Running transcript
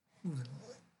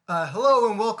Hello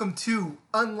and welcome to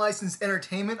Unlicensed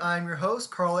Entertainment. I'm your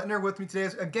host, Carl Ettner. With me today,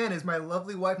 again, is my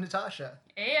lovely wife, Natasha.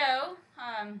 Ayo,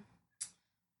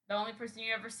 the only person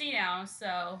you ever see now,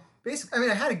 so... Basically,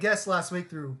 I had a guest last week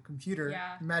through computer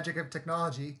magic of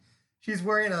technology. She's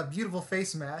wearing a beautiful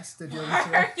face mask.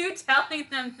 Why are you telling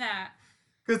them that?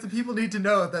 Because the people need to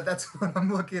know that that's what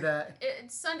I'm looking at.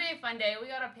 It's Sunday fun day. We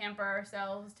gotta pamper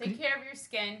ourselves. Take care of your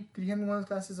skin. Could you hand me one of those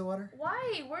glasses of water?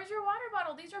 Why? Where's your water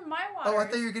bottle? These are my waters. Oh, I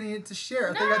thought you were getting it to share.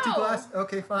 I thought you got two glasses.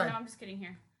 Okay, fine. No, I'm just kidding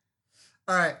here.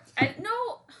 All right. I didn't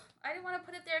want to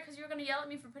put it there because you were going to yell at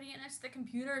me for putting it next to the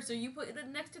computer, so you put it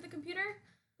next to the computer?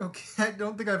 Okay, I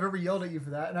don't think I've ever yelled at you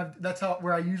for that, and that's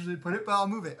where I usually put it, but I'll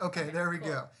move it. Okay, there we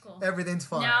go. Cool. Everything's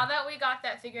fine. Now that we got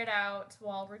that figured out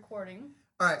while recording.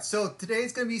 All right, so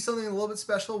today's going to be something a little bit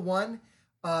special. One,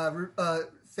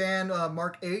 fan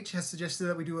Mark H. has suggested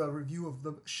that we do a review of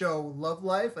the show Love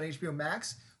Life on HBO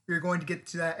Max. We're going to get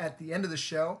to that at the end of the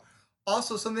show.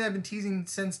 Also, something I've been teasing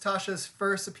since Tasha's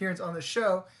first appearance on the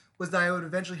show was that I would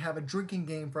eventually have a drinking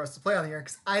game for us to play on here,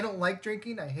 because I don't like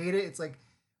drinking. I hate it. It's like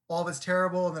all of it's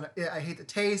terrible, and then I hate the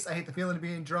taste. I hate the feeling of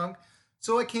being drunk.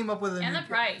 So I came up with and the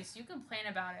price. You complain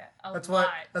about it a lot.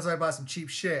 That's why I bought some cheap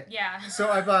shit. Yeah. So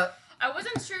I bought... I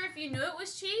wasn't sure if you knew it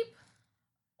was cheap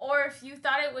or if you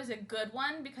thought it was a good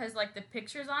one because, like, the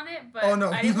pictures on it, but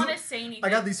I didn't want to say anything. I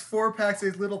got these 4-packs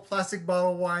of these little plastic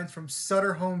bottle wines from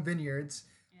Sutter Home Vineyards.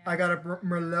 Yeah. I got a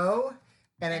Merlot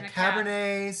and a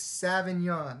Cabernet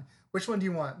Sauvignon. Which one do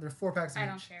you want? There are 4 packs of each. I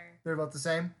don't care. They're about the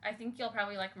same? I think you'll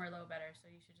probably like Merlot better, so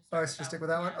you should just stick with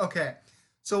that one? Okay.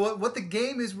 So what the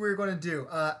game is we're going to do,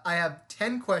 I have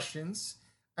 10 questions.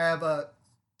 I have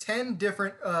 10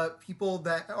 different people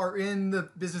that are in the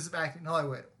business of acting in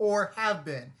Hollywood or have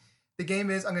been. The game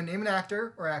is I'm going to name an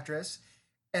actor or actress,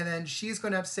 and then she's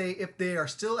going to have to say if they are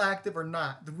still active or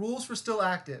not. The rules for still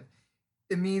active,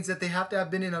 it means that they have to have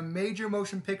been in a major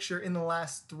motion picture in the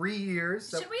last 3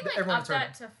 years. Should we up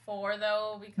that to 4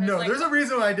 though? Because no, there's a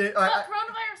reason why I did.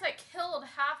 Coronavirus killed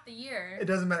half the year. It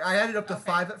doesn't matter. I had it up to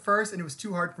 5 at first, and it was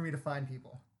too hard for me to find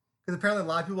people. Because apparently a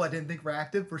lot of people I didn't think were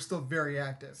active were still very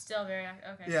active. Still very active.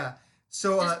 Okay. Yeah.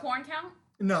 So does porn count?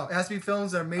 No, it has to be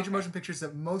films that are major motion pictures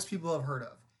that most people have heard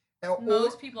of.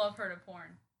 Most people have heard of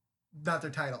porn. Not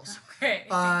their titles. Okay.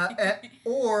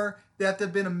 Or they have to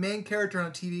have been a main character on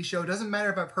a TV show. It doesn't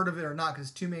matter if I've heard of it or not because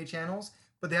it's too many channels,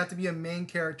 but they have to be a main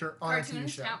character on a TV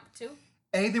show. Count too?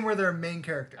 Anything where they're a main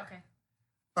character. Okay.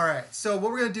 All right. So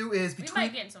what we're going to do is we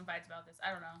might get in some fights about this. I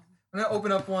don't know. I'm going to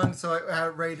open up one so I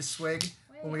have it ready to swig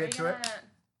when we get to it.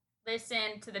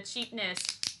 Listen to the cheapness.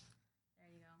 There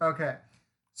you go. Okay.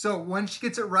 So when she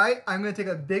gets it right, I'm going to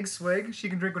take a big swig. She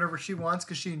can drink whatever she wants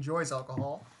because she enjoys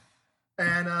alcohol.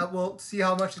 And we'll see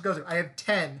how much it goes. I have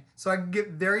 10. So I can get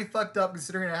very fucked up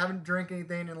considering I haven't drank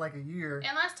anything in like a year.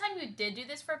 And last time you did do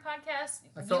this for a podcast,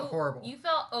 I felt horrible. You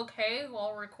felt okay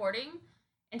while recording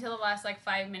until the last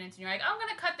 5 minutes. And you're like, I'm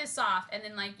going to cut this off. And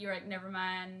then you're like, never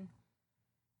mind.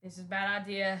 This is a bad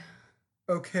idea.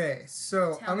 Okay,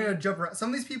 so I'm going to jump around. Some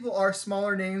of these people are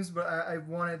smaller names, but I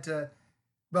wanted to...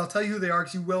 But I'll tell you who they are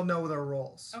because you will know their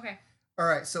roles. Okay. All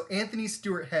right, so Anthony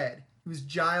Stewart Head. He was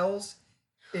Giles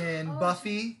in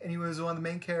Buffy, and he was one of the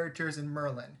main characters in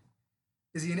Merlin.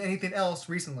 Is he in anything else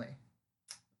recently?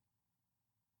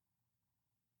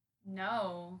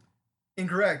 No.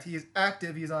 Incorrect. He is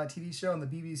active. He's on a TV show on the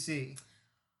BBC.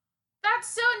 That's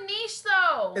so niche,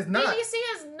 though. It's not. BBC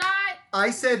is not... I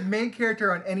said main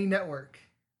character on any network.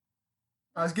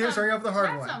 I was starting off with the hard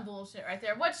one. That's some bullshit right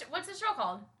there. What's the show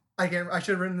called? I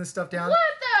should have written this stuff down. What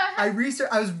the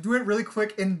heck? I was doing it really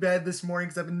quick in bed this morning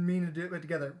because I've been meaning to do it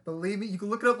together. Believe me, you can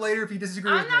look it up later if you disagree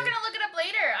with me. I'm not going to look it up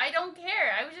later. I don't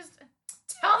care. I would just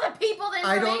tell the people the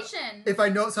information. If I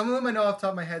know, some of them I know off the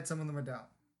top of my head, some of them I don't.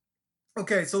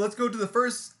 Okay, so let's go to the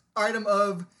first item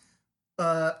of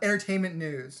entertainment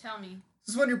news. Tell me.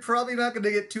 This is one you're probably not going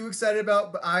to get too excited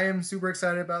about, but I am super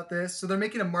excited about this. So they're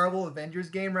making a Marvel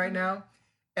Avengers game right now,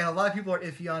 and a lot of people are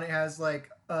iffy on it. It has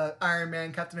Iron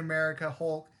Man, Captain America,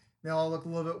 Hulk. They all look a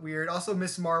little bit weird. Also,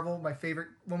 Miss Marvel, one of my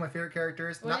favorite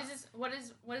characters. What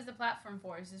is the platform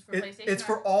for? Is this for PlayStation? It's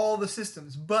for all the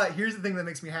systems. But here's the thing that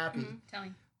makes me happy. Tell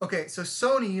me. Okay, so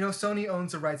Sony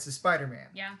owns the rights to Spider-Man.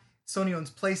 Yeah. Sony owns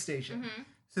PlayStation.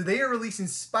 So they are releasing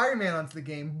Spider-Man onto the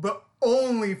game, but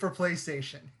only for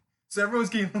PlayStation. So everyone's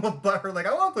getting a little butthurt,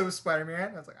 I want to play with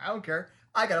Spider-Man. I was like, I don't care.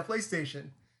 I got a PlayStation.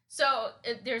 So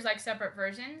there's separate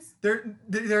versions?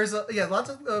 There's lots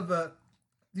of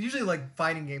usually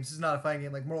fighting games. This is not a fighting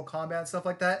game, like Mortal Kombat and stuff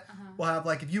like that. We'll have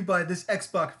if you buy this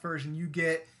Xbox version, you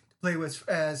get to play with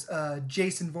as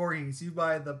Jason Voorhees. You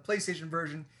buy the PlayStation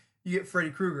version, you get Freddy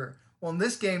Krueger. Well, in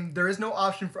this game, there is no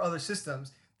option for other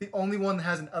systems. the only one that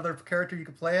has another character you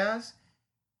can play as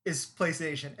is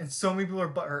PlayStation, and so many people are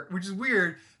butthurt, which is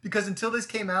weird because until this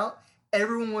came out,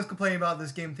 everyone was complaining about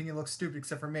this game thinking it looks stupid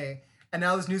except for me. And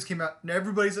now this news came out, and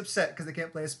everybody's upset because they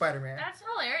can't play as Spider-Man. That's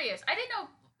hilarious. I didn't know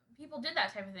people did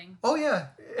that type of thing. Oh yeah,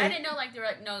 I didn't know like they were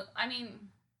like no. I mean,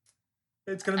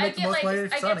 it's gonna make the most money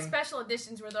for Sony. I get special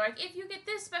editions where they're like, if you get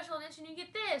this special edition, you get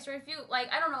this, or if you like,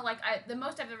 I don't know, like the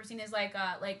most I've ever seen is like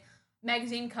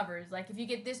magazine covers. Like if you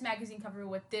get this magazine cover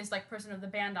with this like person of the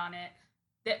band on it,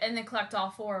 and then collect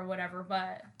all 4 or whatever.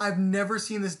 But I've never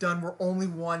seen this done where only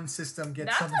one system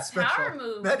gets something special. That's a power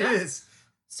move. That is.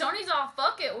 Sony's all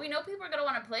fuck it. We know people are gonna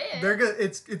want to play it. They're good.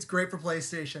 It's great for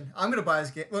PlayStation. I'm gonna buy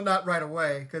this game. Well, not right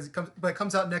away because it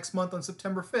comes out next month on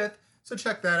September 5th. So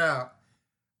check that out.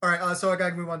 All right. So I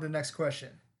gotta move on to the next question.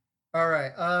 All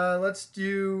right. Let's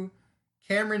do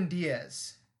Cameron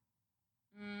Diaz.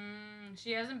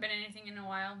 She hasn't been anything in a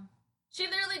while. She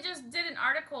literally just did an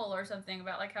article or something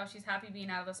about like how she's happy being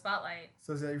out of the spotlight.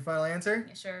 So is that your final answer?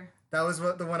 Yeah, sure. That was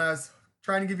the one I was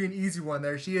trying to give you an easy one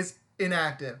there. She is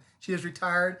inactive. She is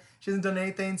retired. She hasn't done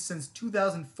anything since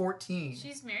 2014.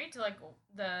 She's married to like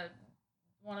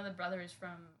one of the brothers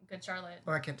from Good Charlotte.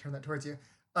 Oh, I can't turn that towards you.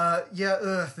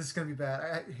 This is gonna be bad.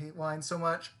 I hate wine so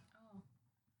much. Oh.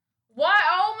 What?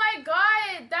 Oh my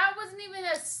god! That wasn't even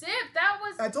a sip. That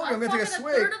was. I told you I'm gonna take a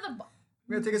swig. I'm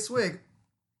gonna take a swig.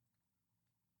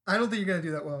 I don't think you're gonna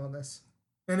do that well on this.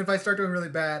 And if I start doing really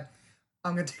bad,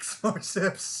 I'm gonna take some more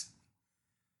sips.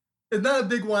 It's not a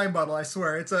big wine bottle, I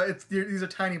swear. These are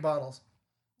tiny bottles.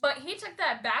 But he took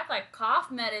that back like cough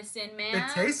medicine, man.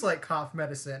 It tastes like cough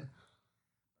medicine.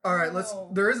 All right,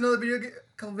 there is another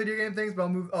couple video game things, but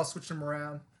I'll switch them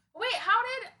around. Wait, how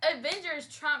did Avengers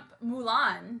trump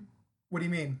Mulan? What do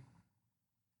you mean?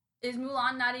 Is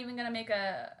Mulan not even gonna make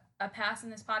a pass in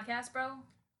this podcast, bro?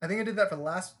 I think I did that for the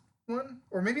last one,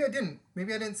 or maybe I didn't.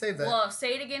 Maybe I didn't save that. Well,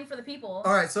 say it again for the people.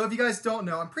 All right, so if you guys don't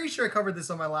know, I'm pretty sure I covered this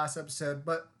on my last episode,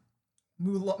 but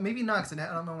Mulan, maybe not, because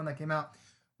I don't know when that came out.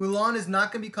 Mulan is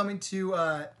not going to be coming to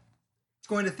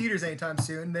going to theaters anytime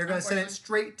soon. They're going to send it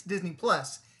straight to Disney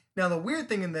Plus. Now, the weird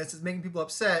thing in this is making people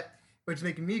upset, which is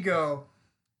making me go,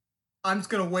 I'm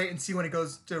just going to wait and see when it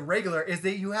goes to regular, is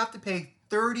that you have to pay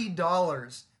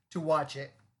 $30 to watch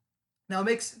it. Now,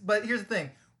 but here's the thing.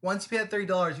 Once you pay that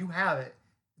 $30, you have it.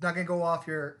 It's not going to go off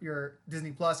your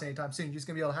Disney Plus anytime soon. You're just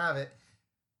going to be able to have it.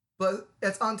 But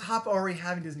it's on top of already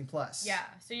having Disney Plus. Yeah,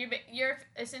 so you're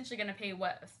essentially going to pay,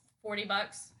 what, $40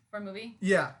 for a movie?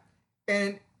 Yeah.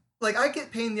 And like I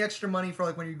get paying the extra money for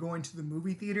like when you're going to the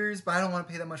movie theaters, but I don't want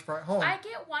to pay that much for at home. I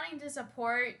get wanting to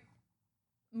support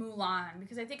Mulan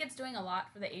because I think it's doing a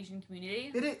lot for the Asian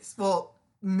community. It is. Well,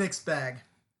 mixed bag.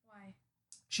 Why?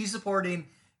 She's supporting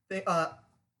the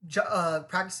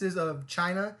practices of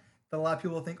China that a lot of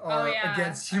people think are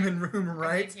against human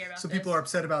rights. So people are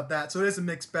upset about that. So it is a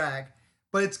mixed bag.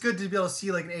 But it's good to be able to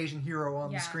see like an Asian hero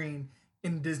on the screen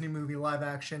in a Disney movie, live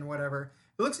action, whatever.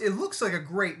 It looks like a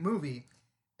great movie.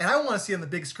 And I want to see it on the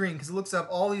big screen because it looks up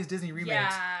all these Disney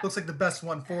remakes. Looks like the best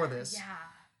one for this. Yeah.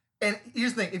 And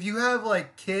here's the thing. If you have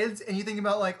like kids and you think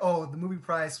about like, oh, the movie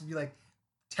price would be like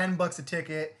 $10 a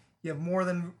ticket. You have more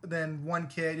than one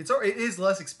kid. It is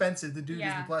less expensive to do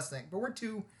Disney Plus thing. But we're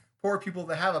two poor people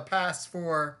that have a pass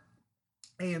for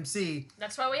AMC.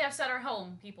 That's why we have Sutter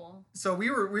Home, people. So we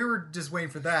were just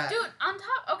waiting for that. Dude, on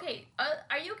top, okay,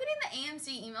 are you getting the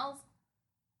AMC emails?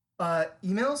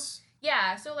 Emails?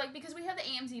 Yeah, so like because we have the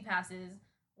AMC passes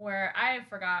where I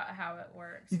forgot how it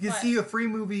works. You can see a free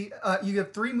movie. You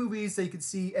have 3 movies that you can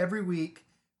see every week.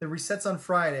 That resets on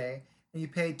Friday, and you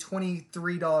pay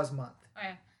 $23 a month.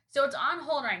 Okay. So it's on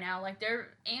hold right now. Like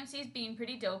AMC's being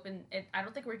pretty dope, and I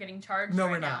don't think we're getting charged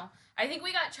right now. I think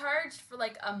we got charged for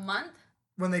like a month.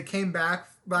 When they came back,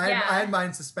 but I had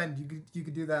mine suspended. You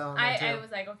could do that on there too. I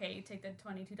was like, okay, you take the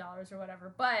 $22 or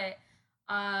whatever. But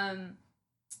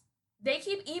they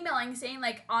keep emailing saying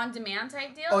like on demand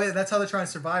type deals. Oh yeah, that's how they're trying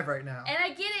to survive right now. And I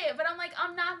get it, but I'm like,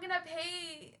 I'm not gonna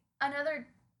pay another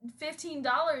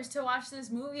 $15 to watch this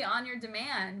movie on your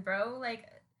demand, bro. Like,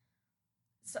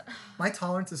 so, my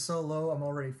tolerance is so low. I'm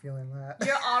already feeling that.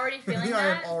 You're already feeling that?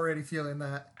 I am already feeling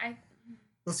that.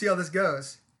 We'll see how this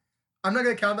goes. I'm not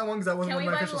gonna count that one because that wasn't one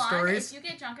of my official stories. If you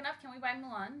get drunk enough, can we buy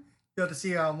Mulan? You have to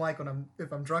see how I'm like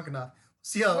if I'm drunk enough.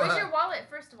 See how. Where's your wallet,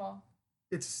 first of all?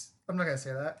 I'm not gonna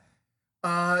say that.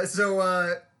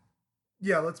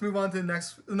 Yeah, let's move on to the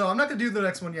next. No, I'm not gonna do the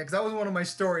next one yet because that was one of my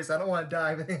stories. I don't want to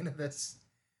dive into this.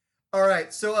 All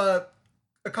right, so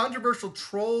a controversial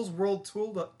Trolls World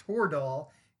Tour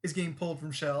doll is getting pulled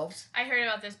from shelves. I heard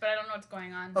about this, but I don't know what's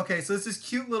going on. Okay, so it's this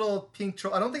cute little pink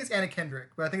troll. I don't think it's Anna Kendrick,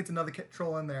 but I think it's another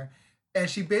troll in there. And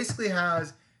she basically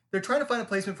has they're trying to find a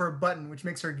placement for a button which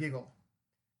makes her giggle.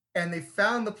 And they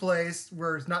found the place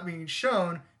where it's not being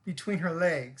shown between her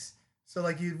legs. So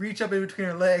like you reach up in between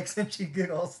her legs and she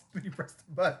giggles when you press the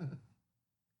button.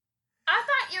 I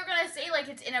thought you were gonna say like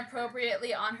it's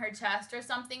inappropriately on her chest or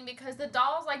something because the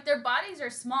dolls, like their bodies are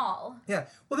small. Yeah.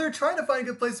 Well, they were trying to find a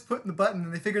good place to put in the button,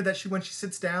 and they figured that when she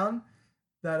sits down,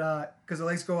 that because her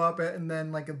legs go up and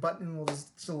then like a button will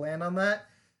just still land on that.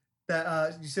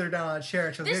 That you sit her down on a chair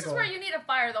and she'll This giggle. is where you need to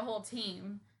fire the whole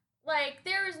team. Like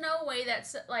there is no way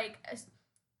that's like.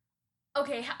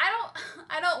 Okay,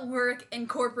 I don't work in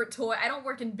corporate toy. I don't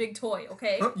work in big toy.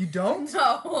 Okay. Oh, you don't?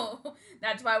 No,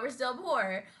 that's why we're still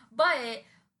poor. But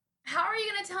how are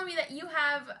you gonna tell me that you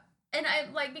have? And I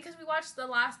like because we watched the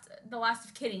last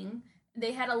of Kidding.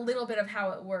 They had a little bit of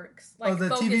how it works. Like the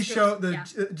focus TV group- show, the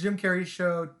yeah. Jim Carrey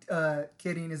show,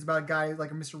 Kidding, is about a guy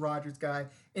like a Mr. Rogers guy,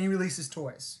 and he releases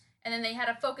toys. And then they had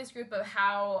a focus group of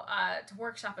how to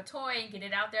workshop a toy and get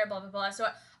it out there, blah, blah, blah. So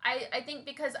I think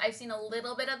because I've seen a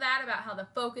little bit of that about how the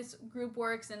focus group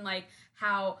works and, like,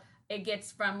 how it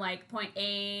gets from, like, point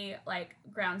A, like,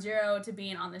 ground zero to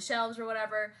being on the shelves or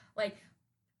whatever. Like,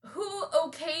 who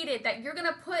okayed it that you're going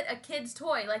to put a kid's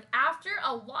toy? Like, after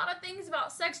a lot of things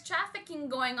about sex trafficking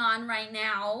going on right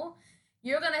now,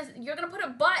 you're gonna put a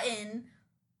button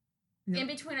in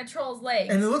between a troll's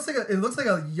legs. And it looks like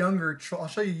a younger troll. I'll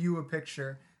show you a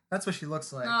picture. That's what she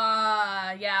looks like.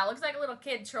 Yeah, it looks like a little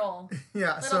kid troll.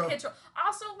 Yeah, Little kid troll.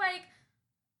 Also, like,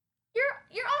 you're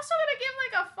also gonna give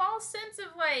like a false sense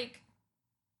of like,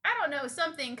 I don't know,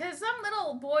 something, because some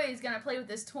little boy is gonna play with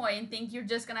this toy and think you're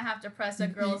just gonna have to press a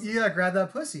girl's. You gotta grab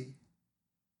that pussy.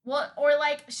 What? Or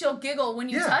like she'll giggle when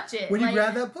you touch it. When you like,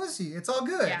 grab that pussy, it's all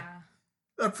good.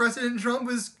 Yeah. President Trump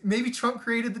maybe Trump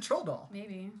created the troll doll.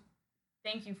 Maybe.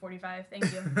 Thank you, 45.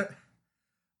 Thank you.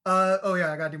 Oh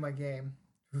yeah, I gotta do my game.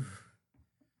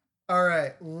 All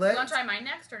right, You want to try mine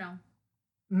next or no?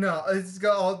 No, it's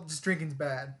got all just drinking's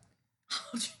bad.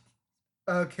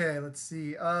 Okay, let's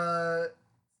see. Are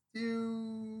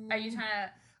you trying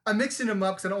to? I'm mixing them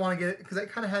up because I don't want to get it because I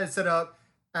kind of had it set up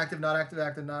active, not active,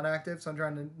 active, not active. So I'm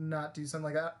trying to not do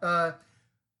something like that.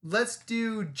 Let's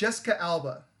do Jessica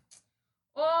Alba.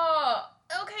 Oh,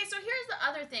 okay. So here's the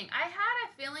other thing. I had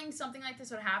a feeling something like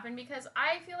this would happen because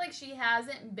I feel like she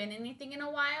hasn't been anything in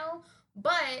a while.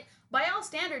 But by all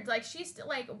standards, like she's still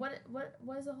like what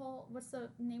is the whole? What's the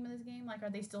name of this game? Like, are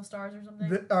they still stars or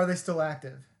something? Are they still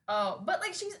active? Oh, but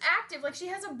like she's active. Like she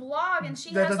has a blog and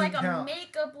she That has like doesn't count. a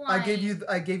makeup line. I gave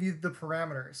you the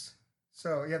parameters,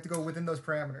 so you have to go within those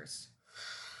parameters.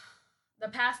 The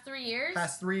past 3 years.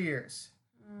 Past 3 years.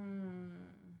 When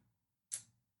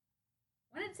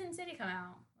did Sin City come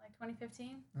out? Like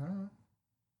 2015? I don't know.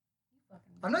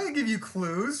 I'm not gonna give you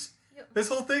clues. This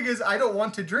whole thing is I don't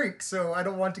want to drink, so I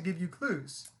don't want to give you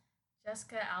clues.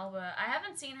 Jessica Alba. I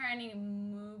haven't seen her any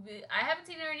movie. I haven't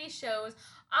seen her any shows.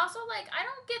 Also, like, I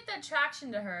don't get the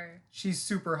attraction to her. She's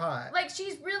super hot. Like,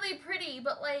 she's really pretty,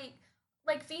 but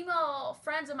like female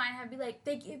friends of mine have be like,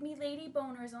 they give me lady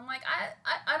boners. And I'm like,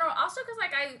 I don't know. Also, because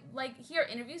like I like hear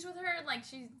interviews with her and like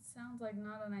she sounds like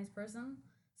not a nice person.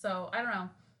 So I don't know.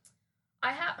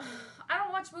 I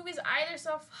don't watch movies either.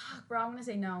 So fuck, bro. I'm gonna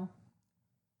say no.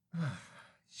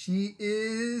 She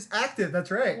is active, that's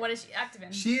right. What is she active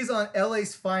in? She is on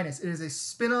LA's Finest. It is a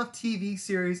spin-off TV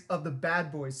series of the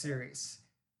Bad Boys series.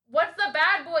 What's the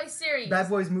Bad Boys series? Bad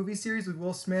Boys movie series with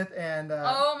Will Smith and...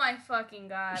 oh my fucking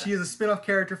god. She is a spin-off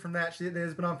character from that. She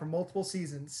has been on for multiple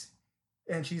seasons.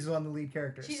 And she's one of the lead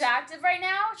characters. She's active right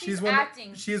now? She's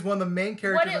acting. She is one of the main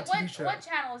characters on the TV show. What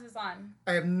channel is this on?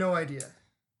 I have no idea.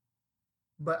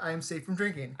 But I am safe from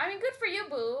drinking. I mean, good for you,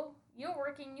 boo. You're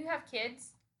working. You have kids.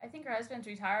 I think her husband's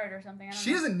retired or something.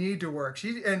 She doesn't need to work.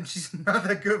 She's not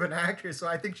that good of an actress, so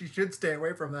I think she should stay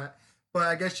away from that. But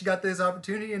I guess she got this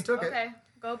opportunity and took it. Okay,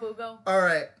 go boo, go. All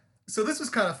right. So this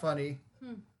was kind of funny.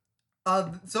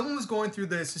 Someone was going through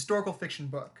this historical fiction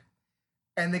book,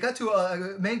 and they got to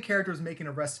a main character was making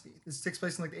a recipe. This takes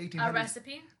place in like the 1800s. A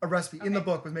recipe? A recipe. Okay. In the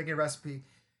book was making a recipe.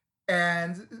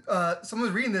 And someone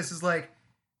was reading this is like,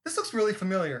 this looks really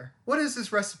familiar. What is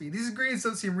this recipe? These ingredients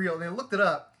don't seem real. And they looked it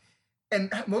up. And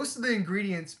most of the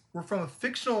ingredients were from a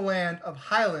fictional land of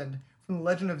Highland from the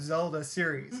Legend of Zelda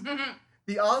series.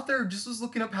 The author just was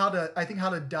looking up how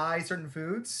to dye certain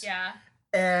foods. Yeah.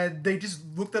 And they just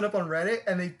looked it up on Reddit,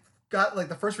 and they got like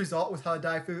the first result was how to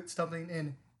dye food something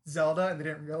in Zelda, and they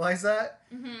didn't realize that.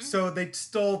 So they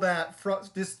stole that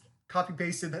just copy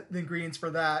pasted the ingredients for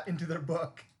that into their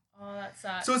book. Oh, that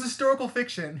sucks. So it's historical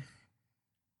fiction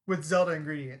with Zelda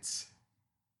ingredients.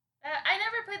 I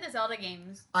never played the Zelda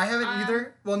games. I haven't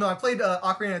either. Well, no, I played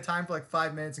Ocarina of Time for like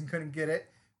 5 minutes and couldn't get it.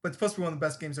 But it's supposed to be one of the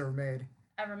best games ever made.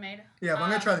 ever made. Yeah, but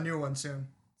I'm gonna try the new one soon.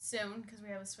 Soon, because we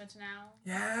have a Switch now.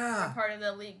 Yeah. We're part of the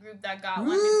elite group that got Woo!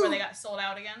 one before they got sold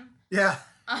out again. Yeah.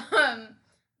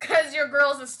 Because your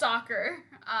girl's a stalker.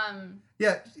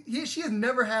 Yeah, she has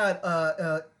never had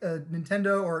a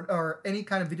Nintendo or any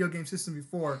kind of video game system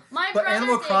before. My but brother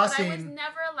Animal did, Crossing, but I was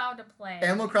never allowed to play.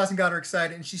 Animal Crossing got her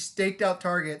excited, and she staked out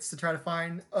targets to try to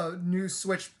find a new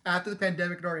Switch after the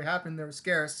pandemic had already happened. They were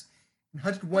scarce, and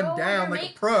hunted one down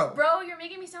like a pro. Bro, you're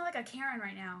making me sound like a Karen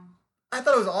right now. I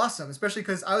thought it was awesome, especially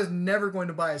because I was never going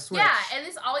to buy a Switch. Yeah, and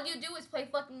this all you do is play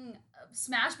fucking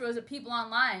Smash Bros with people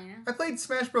online. I played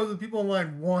Smash Bros with people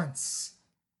online once.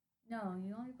 No,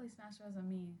 you only play Smash Bros with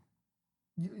me.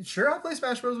 Sure, I'll play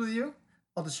Smash Bros with you.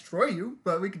 I'll destroy you,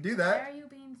 but we could do that. Why are you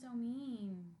being so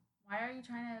mean? Why are you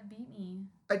trying to beat me?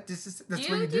 That's what you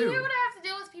do. Do you hear what I have to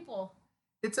deal with people?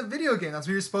 It's a video game. That's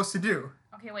what you're supposed to do.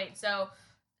 Okay, wait. So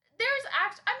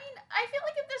I mean, I feel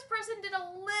like if this person did a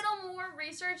little more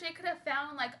research, they could have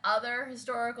found like other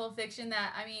historical fiction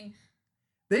that, I mean,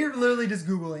 they are literally just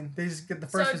Googling. They just get the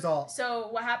first result. So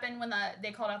what happened when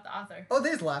they called out the author? Oh, they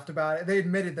just laughed about it. They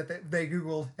admitted that they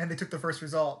Googled and they took the first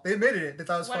result. They admitted it. They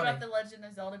thought it was funny. What about the Legend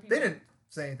of Zelda people? They didn't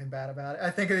say anything bad about it.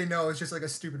 I think they know it's just like a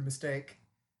stupid mistake.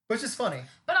 But it's just funny.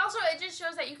 But also, it just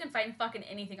shows that you can find fucking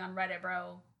anything on Reddit,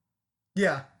 bro.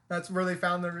 Yeah, that's where they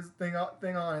found the thing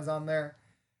on is on there.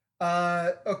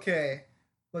 Okay.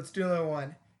 Let's do another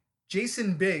one.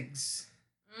 Jason Biggs.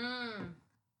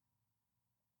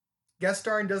 Guest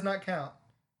starring does not count.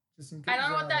 Just in case I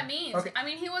don't know what that means. Okay. I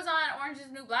mean, he was on Orange is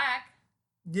the New Black.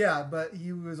 Yeah, but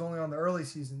he was only on the early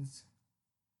seasons.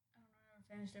 I don't know. I never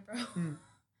finished it, bro.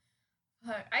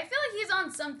 But I feel like he's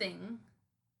on something.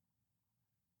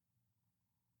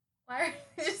 Why are you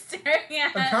just staring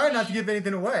at me? I'm trying not to give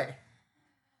anything away.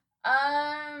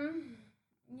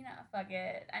 You know, fuck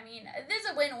it. I mean, this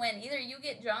is a win-win. Either you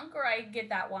get drunk or I get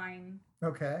that wine.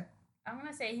 Okay. I'm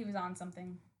gonna say he was on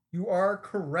something. You are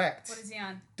correct. What is he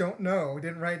on? Don't know.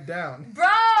 Didn't write it down.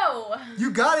 Bro!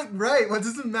 You got it right. What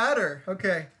does it matter?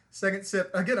 Okay. Second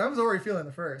sip. Again, I was already feeling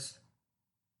the first.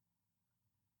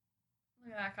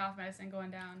 Look at that cough medicine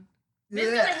going down. Yeah.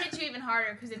 It's gonna hit you even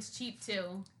harder because it's cheap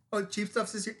too. Oh, cheap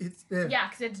stuff's just... Yeah,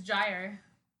 because it's gyre.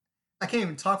 I can't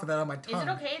even talk with that on my tongue. Is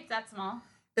it okay? It's that small.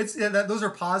 It's those are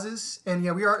pauses, and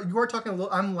yeah, you are talking a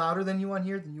little. I'm louder than you on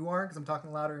here than you are because I'm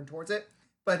talking louder and towards it.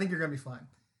 But I think you're gonna be fine.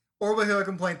 Or we'll hear a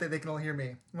complaint that they can only hear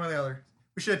me. One or the other.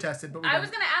 We should have tested, but I was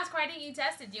gonna ask, why didn't you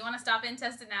test it? Do you want to stop it and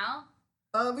test it now?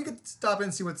 We could stop it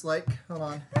and see what it's like. Hold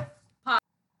on. Pause.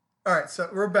 All right, so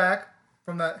we're back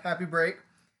from that happy break.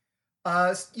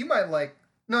 You might like.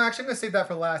 No, actually, I'm gonna save that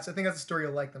for last. I think that's the story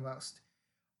you'll like the most.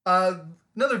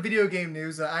 Another video game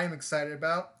news that I am excited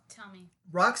about. Tell me.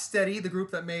 Rocksteady, the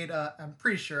group that made, I'm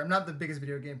pretty sure, I'm not the biggest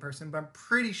video game person, but I'm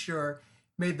pretty sure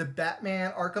made the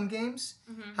Batman Arkham games,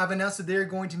 have announced that they're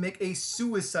going to make a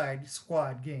Suicide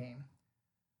Squad game.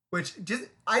 Which,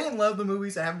 I didn't love the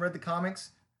movies, I haven't read the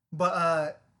comics,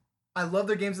 but I love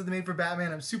their games that they made for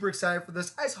Batman. I'm super excited for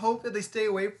this. I just hope that they stay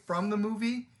away from the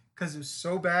movie, because it was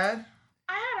so bad.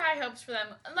 I had high hopes for them.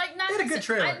 Like, They had a good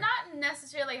trailer. Not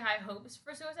necessarily high hopes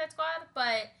for Suicide Squad,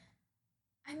 but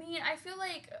I mean, I feel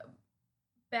like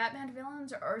Batman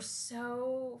villains are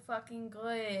so fucking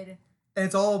good. And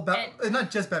it's all about,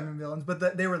 not just Batman villains,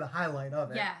 but they were the highlight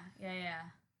of it. Yeah.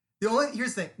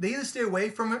 Here's the thing, they either stay away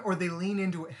from it or they lean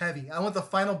into it heavy. I want the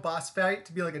final boss fight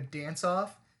to be like a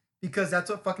dance-off, because that's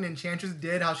what fucking Enchantress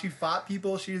did, how she fought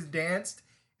people, she just danced.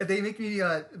 If they make me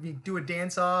do a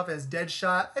dance-off as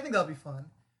Deadshot, I think that'll be fun.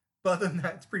 But other than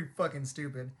that, it's pretty fucking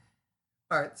stupid.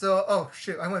 Alright, so, oh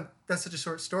shit, that's such a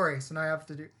short story, so now I have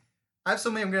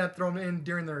so many I'm gonna have to throw them in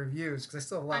during the reviews, because I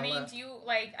still have a lot left.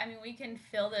 We can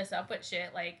fill this up with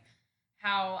shit, like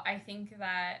how I think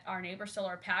that our neighbor stole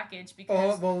our package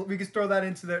because... Oh, well, we can throw that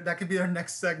into there. That could be our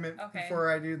next segment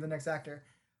before I do the next actor.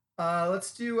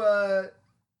 Let's go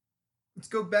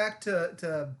back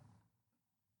to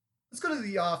let's go to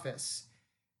The Office.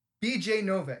 BJ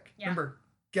Novak. Yeah. Remember,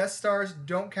 guest stars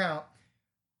don't count.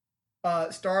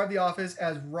 Star of The Office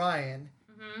as Ryan.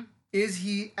 Mm-hmm. Is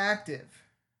he active?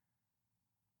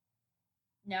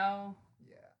 No.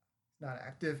 Yeah, not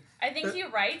active. I think he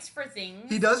writes for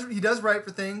things. He does write for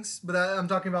things, but I'm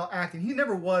talking about acting. He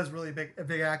never was really a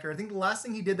big actor. I think the last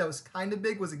thing he did that was kind of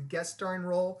big was a guest starring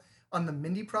role on the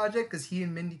Mindy Project, because he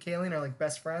and Mindy Kaling are like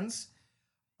best friends.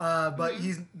 But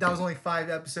that was only 5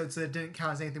 episodes, so it didn't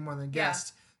count as anything more than a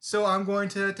guest. So I'm going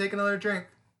to take another drink.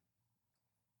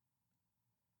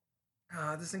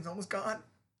 This thing's almost gone.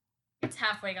 It's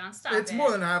halfway gone. Stop It's more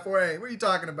than halfway. What are you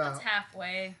talking about? It's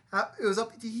halfway. It was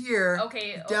up to here.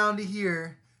 Okay. Down to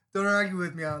here. Don't argue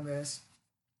with me on this.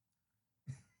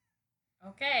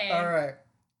 Okay. All right.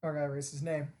 I gotta erase his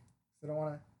name. I don't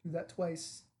want to do that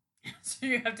twice. So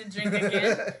you have to drink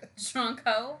again,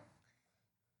 Drunko.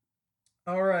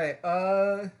 All right.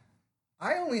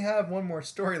 I only have one more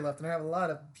story left, and I have a lot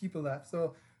of people left.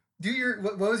 So,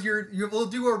 what was your? We'll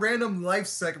do a random life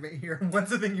segment here.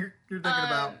 What's the thing you're thinking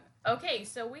about? Okay,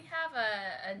 so we have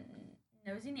a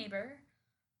nosy neighbor.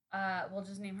 We'll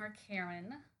just name her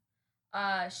Karen.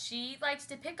 She likes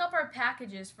to pick up our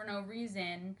packages for no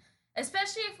reason,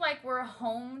 especially if like we're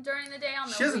home during the day on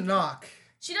the She doesn't knock.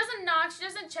 She doesn't knock. She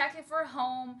doesn't check if we're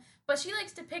home, but she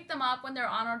likes to pick them up when they're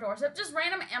on our doorstep. Just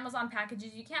random Amazon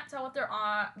packages. You can't tell what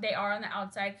they are on the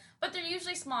outside, but they're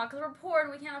usually small because we're poor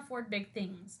and we can't afford big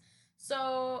things.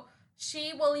 So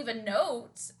she will leave a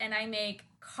note, and I make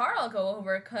Carl go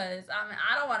over because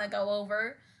I don't want to go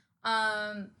over.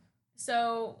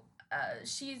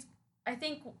 She's, I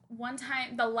think one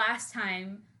time, the last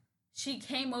time, she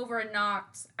came over and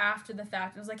knocked after the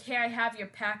fact. It was like, hey, I have your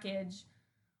package.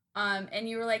 And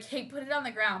you were like, hey, put it on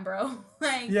the ground, bro.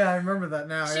 Like, yeah, I remember that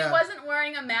now. She wasn't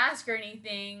wearing a mask or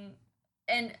anything.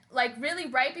 And, like, really,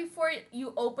 right before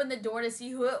you opened the door to see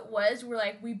who it was, we're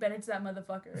like, we bet it's that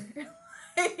motherfucker.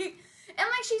 And,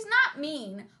 like, she's not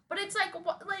mean, but it's like,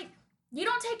 you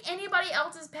don't take anybody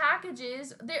else's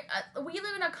packages. We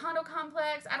live in a condo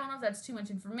complex. I don't know if that's too much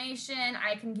information.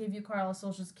 I can give you Carl's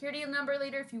social security number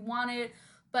later if you want it.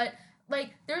 But,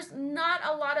 like, there's not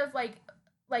a lot of,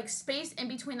 like space in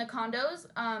between the condos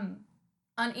on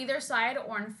either side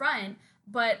or in front.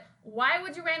 But why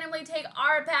would you randomly take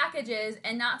our packages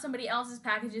and not somebody else's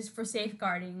packages for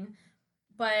safeguarding?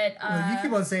 But, well, you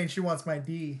keep on saying she wants my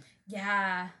D.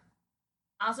 Yeah.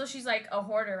 Also, she's like a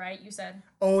hoarder, right? You said.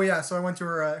 Oh yeah, so I went to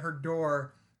her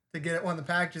door to get one of the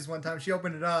packages one time. She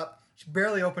opened it up. She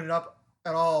barely opened it up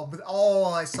at all, but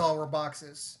all I saw were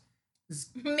boxes.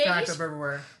 Just packed up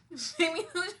everywhere. Maybe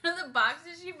those are the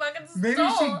boxes she fucking stole. Maybe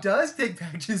she does take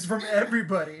packages from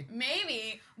everybody.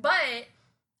 Maybe, but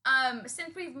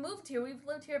since we've moved here, we've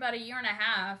lived here about a year and a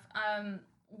half.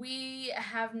 We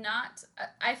have not.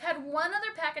 I've had one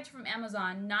other package from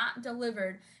Amazon not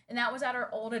delivered, and that was at our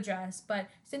old address. But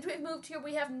since we've moved here,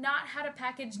 we have not had a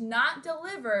package not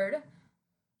delivered.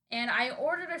 And I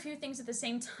ordered a few things at the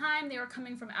same time. They were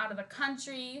coming from out of the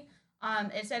country.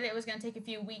 It said it was going to take a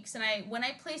few weeks, and when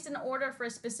I placed an order for a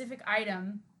specific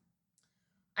item,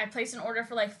 I placed an order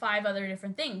for like 5 other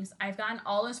different things. I've gotten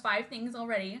all those 5 things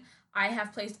already. I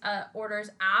have placed orders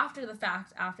after the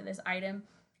fact after this item,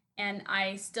 and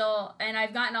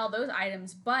I've gotten all those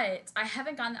items, but I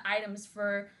haven't gotten the items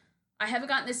I haven't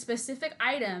gotten this specific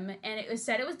item, and it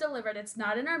said it was delivered. It's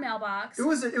not in our mailbox. It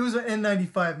was an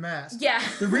N95 mask. Yeah.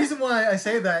 The reason why I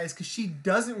say that is because she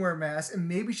doesn't wear masks, and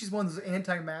maybe she's one of those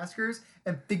anti-maskers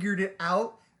and figured it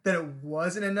out that it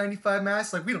was an N95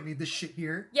 mask. Like, we don't need this shit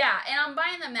here. Yeah, and I'm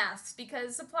buying the masks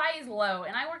because supply is low,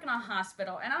 and I work in a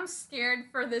hospital, and I'm scared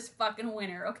for this fucking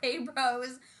winter, okay,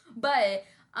 bros? But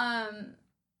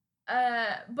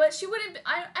she wouldn't.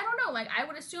 I don't know. Like, I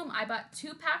would assume I bought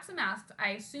 2 packs of masks. I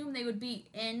assume they would be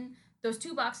in those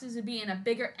 2 boxes would be in a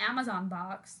bigger Amazon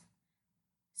box,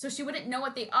 so she wouldn't know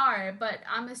what they are. But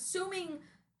I'm assuming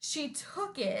she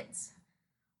took it.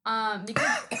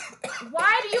 Because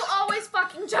why do you always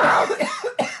fucking jump?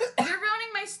 You're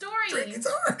ruining my story. Drink, it's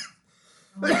hard.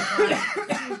 Oh my god,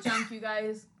 this is junk, you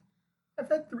guys. I've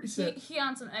had 3 sips. He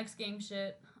on some X game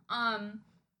shit.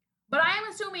 But I am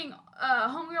assuming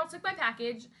homegirl took my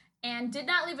package and did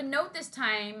not leave a note this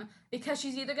time because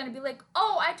she's either going to be like,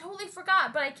 oh, I totally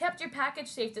forgot, but I kept your package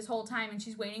safe this whole time, and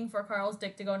she's waiting for Carl's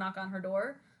dick to go knock on her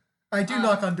door. I do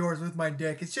knock on doors with my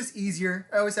dick. It's just easier.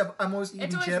 I'm always eating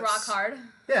chips. It's always rock hard.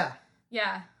 Yeah.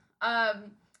 Yeah.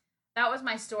 That was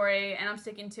my story, and I'm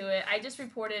sticking to it. I just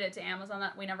reported it to Amazon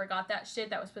that we never got that shit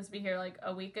that was supposed to be here like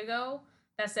a week ago.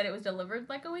 That said it was delivered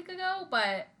like a week ago,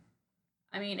 but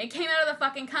I mean, it came out of the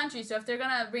fucking country, so if they're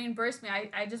gonna reimburse me,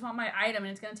 I just want my item,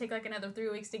 and it's gonna take like another 3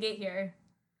 weeks to get here.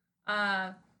 But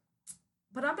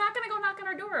I'm not gonna go knock on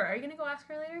her door. Are you gonna go ask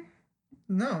her later?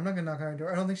 No, I'm not gonna knock on her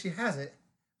door. I don't think she has it.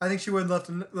 I think she would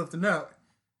have left a note.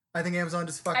 I think Amazon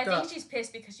just fucked up. I think she's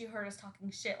pissed because you heard us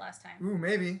talking shit last time. Ooh,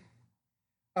 maybe.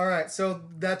 All right, so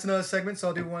that's another segment, so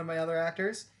I'll do one of my other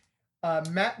actors.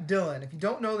 Matt Dillon. If you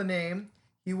don't know the name,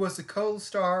 he was the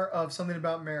co-star of Something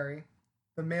About Mary,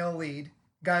 the male lead.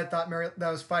 Guy that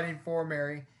was fighting for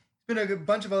Mary. He's been a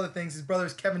bunch of other things. His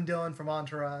brother's Kevin Dillon from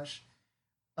Entourage.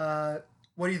 What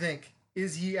do you think?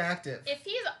 Is he active? If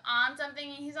he's on something,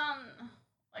 he's on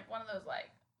like one of those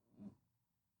like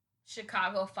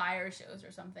Chicago Fire shows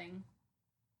or something.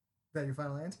 Is that your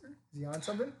final answer? Is he on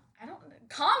something? I don't.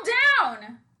 Calm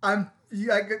down. I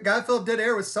gotta fill up dead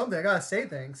air with something. I gotta say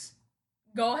things.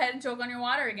 Go ahead and choke on your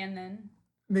water again, then.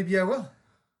 Maybe I will.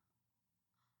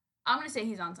 I'm gonna say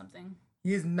he's on something.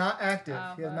 He is not active.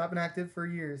 Oh, He has fuck. not been active for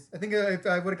years. I think if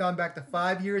I would have gone back to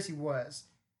 5 years, he was.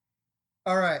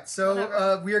 All right, so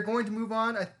Whatever. we are going to move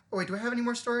on. Oh wait, do I have any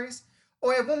more stories? Oh,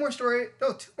 I have one more story.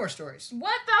 No, two more stories.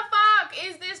 What the fuck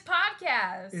is this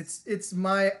podcast? It's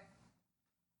my.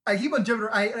 I keep on jumping.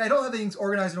 I don't have things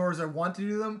organized in order as I want to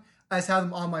do them. I just have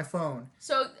them on my phone.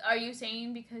 So, are you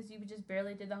saying because you just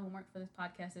barely did the homework for this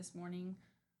podcast this morning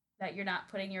that you're not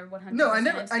putting your 100% No,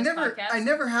 into this podcast? I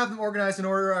never have them organized in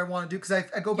order I want to do because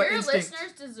I go by Your instinct.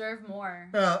 listeners deserve more.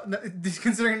 No,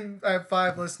 considering I have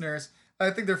 5 listeners,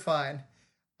 I think they're fine.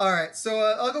 All right, so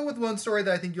I'll go with one story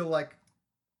that I think you'll like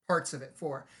parts of it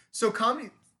for. So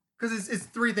comedy, because it's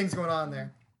 3 things going on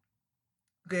there.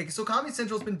 Okay, so Comedy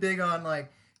Central's been big on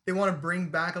like they want to bring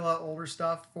back a lot of older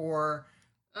stuff for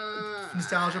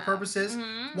nostalgia purposes.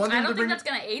 Mm-hmm. One thing I don't to bring- think that's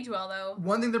gonna age well though.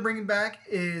 One thing they're bringing back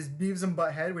is Beavis and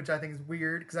Butthead, which I think is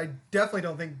weird because I definitely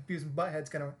don't think Beavis and Butthead's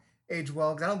gonna age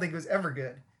well because I don't think it was ever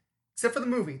good, except for the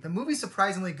movie. The movie's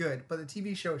surprisingly good, but the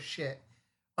TV show is shit.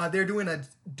 They're doing a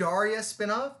Daria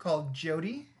spinoff called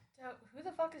Jody. So, who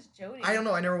the fuck is Jody? I don't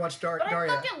know. I never watched But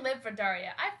Daria. I fucking live for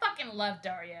Daria. I fucking love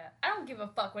Daria. I don't give a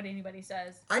fuck what anybody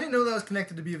says. I didn't know that was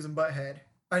connected to Beavis and Butthead.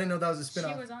 I didn't know that was a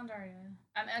spinoff. She was on Daria.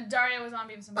 Daria was on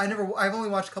Beavis and Butthead. I've only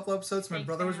watched a couple episodes. My Fake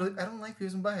brother was fan. really. I don't like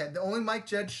Beavis and Butthead. The only Mike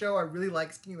Judge show I really like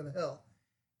is King of the Hill.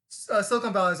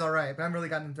 Silicon Valley is alright, but I haven't really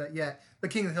gotten into that yet. But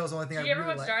King of the Hill is the only thing Did I you ever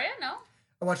really watch like. Daria? No.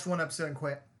 I watched 1 episode and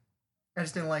quit. I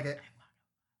just didn't like it.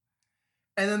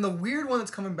 And then the weird one that's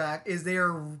coming back is they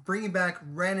are bringing back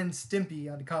Ren and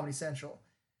Stimpy onto Comedy Central.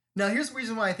 Now, here's the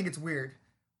reason why I think it's weird.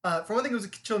 For one thing, it was a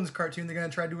children's cartoon. They're going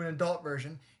to try to do an adult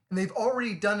version. And they've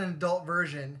already done an adult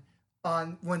version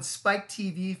on when Spike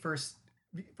TV first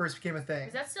became a thing.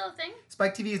 Is that still a thing?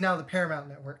 Spike TV is now the Paramount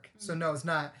Network. So no, it's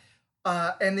not.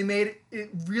 And they made it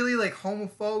really like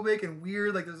homophobic and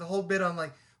weird. Like there's a whole bit on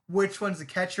like which one's the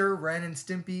catcher, Ren and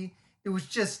Stimpy. It was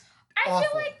just I awful.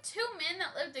 feel like 2 men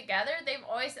that live together, they've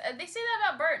always they say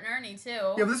that about Bert and Ernie too.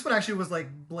 Yeah, but this one actually was like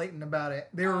blatant about it.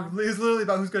 They were Oh. it was literally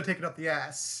about who's gonna take it up the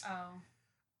ass.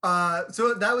 Oh.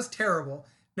 So that was terrible.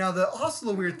 Now also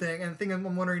the weird thing, and the thing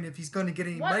I'm wondering if he's going to get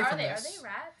any What money are from they? this. Are they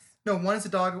rats? No, one's a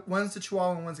dog, one's a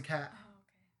chihuahua, and one's a cat. Oh,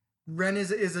 Ren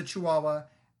is a chihuahua,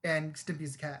 and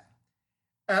Stimpy's a cat.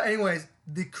 Anyways,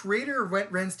 the creator of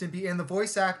Ren Stimpy and the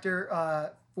voice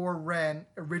actor for Ren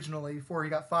originally, before he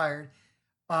got fired,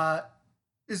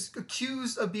 is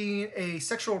accused of being a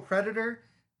sexual predator,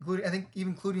 including I think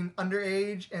even including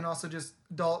underage and also just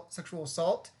adult sexual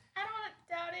assault. I don't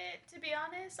doubt it. To be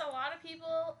honest, a lot of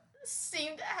people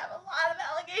seem to have a lot of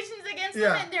allegations against them,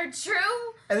 Yeah. and they're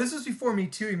true. And this was before Me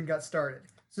Too even got started.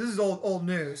 So this is old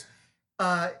news.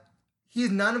 He is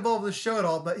not involved with the show at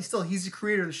all, but he's the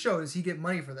creator of the show. Does he get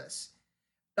money for this?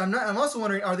 I'm also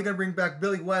wondering, are they going to bring back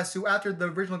Billy West, who after the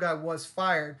original guy was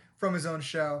fired from his own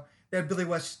show, they had Billy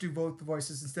West just do both the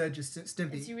voices instead of just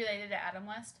Stimpy? Is he related to Adam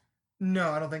West? No,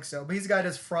 I don't think so. But he's the guy that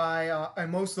does Fry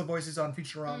and most of the voices on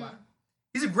Futurama. Hmm.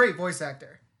 He's a great voice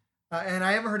actor. And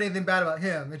I haven't heard anything bad about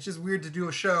him. It's just weird to do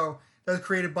a show that was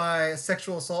created by a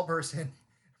sexual assault person.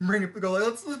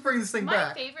 Let's bring this thing My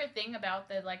back. favorite thing about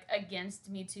the like against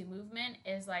Me Too movement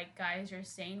is like guys are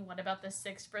saying, what about the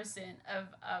 6% of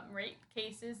rape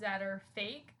cases that are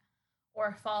fake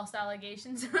or false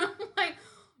allegations? And I'm like,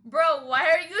 bro, why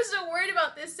are you so worried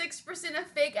about this 6% of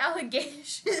fake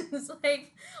allegations?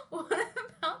 Like, what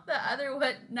about the other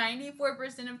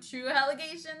 94% of true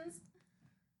allegations?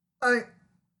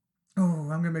 I'm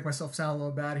gonna make myself sound a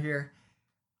little bad here.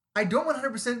 I don't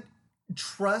 100%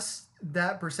 trust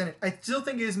that percentage. I still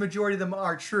think it is majority of them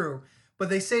are true, but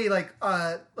they say like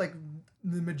the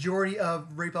majority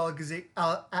of rape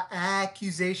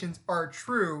accusations are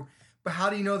true. But how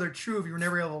do you know they're true if you were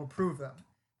never able to prove them?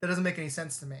 That doesn't make any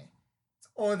sense to me. It's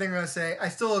the only thing I'm gonna say. I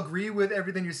still agree with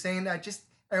everything you're saying. I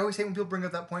always hate when people bring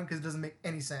up that point because it doesn't make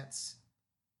any sense.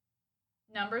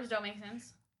 Numbers don't make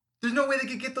sense. There's no way they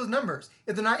could get those numbers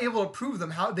if they're not able to prove them.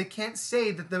 How they can't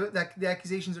say that the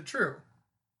accusations are true.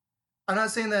 I'm not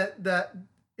saying that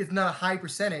it's not a high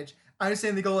percentage. I'm just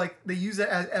saying they use it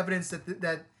as evidence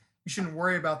that you shouldn't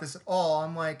worry about this at all.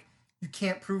 I'm like, you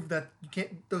can't prove that. You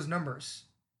can't those numbers.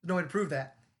 There's no way to prove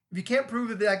that. If you can't prove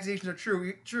that the accusations are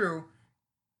true,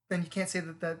 then you can't say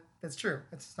that's true.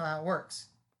 That's just not how it works.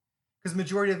 Because the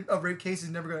majority of rape cases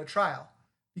never go to trial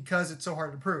because it's so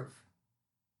hard to prove.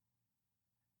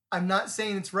 I'm not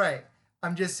saying it's right.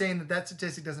 I'm just saying that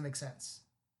statistic doesn't make sense.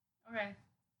 Okay.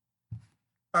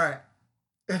 All right.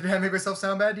 Did I make myself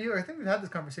sound bad to you? I think we've had this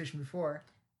conversation before.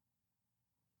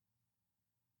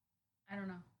 I don't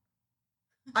know.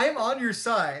 I am on your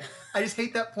side. I just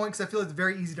hate that point because I feel it's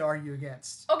very easy to argue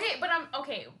against. Okay, but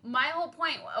my whole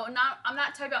point. I'm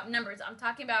not talking about numbers. I'm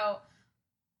talking about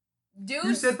dudes.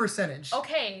 You said percentage.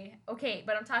 Okay,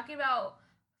 but I'm talking about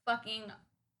fucking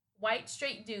white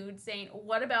straight dudes saying,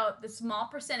 "What about the small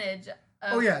percentage?"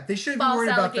 Oh yeah, they shouldn't be false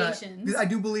worried about allegations. that. I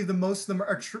do believe that most of them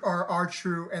are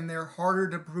true, and they're harder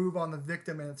to prove on the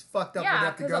victim, and it's fucked up.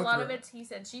 Yeah, because a lot of it's he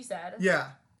said, she said. Yeah,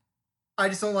 I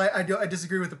just don't like. I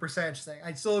disagree with the percentage thing.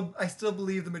 I still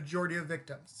believe the majority of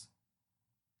victims.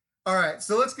 All right,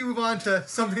 so let's move on to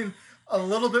something a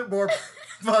little bit more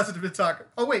positive to talk.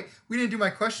 Oh wait, we didn't do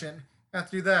my question. I have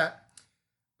to do that.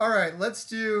 All right, let's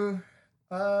do.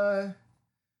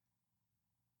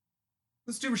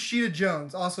 Let's do Rashida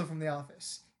Jones, also from The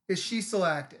Office. Is she still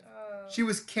active? She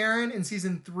was Karen in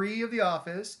season 3 of The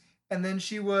Office, and then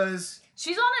she was.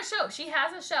 She's on a show. She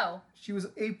has a show. She was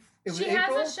April. She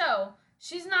has a show.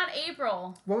 She's not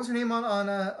April. What was her name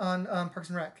on Parks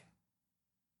and Rec?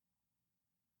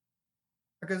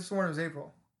 I guess this one was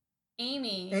April.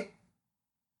 Amy.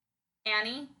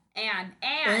 Annie.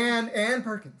 Ann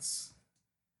Perkins.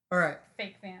 All right.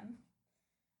 Fake fan.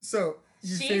 So.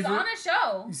 She's on a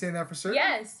show. You saying that for certain?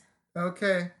 Yes.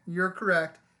 Okay, you're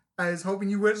correct. I was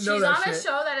hoping you wouldn't know that shit. She's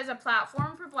on a show that is a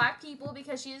platform for black people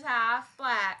because she's half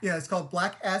black. Yeah, it's called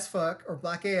Black as Fuck or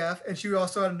Black AF, and she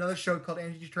also had another show called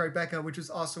Angie Tribeca, which was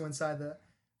also inside the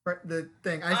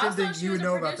thing. I didn't think you would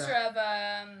know about that.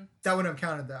 That wouldn't have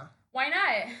counted though. Why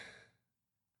not?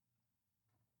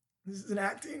 This is an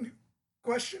acting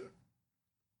question,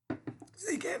 so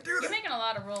you can't do that. You're making a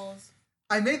lot of rules.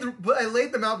 I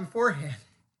laid them out beforehand.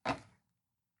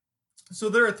 So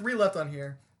there are 3 left on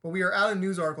here, but we are out of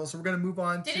news articles, so we're gonna move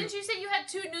on. Didn't you say you had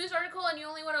 2 news articles and you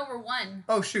only went over 1?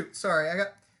 Oh shoot, sorry.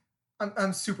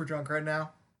 I'm super drunk right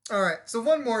now. All right, so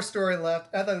one more story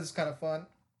left. I thought this was kind of fun.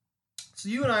 So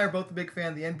you and I are both a big fan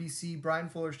of the NBC Brian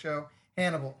Fuller show,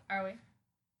 Hannibal. Are we?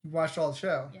 You watched all the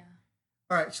show. Yeah.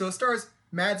 All right, so it stars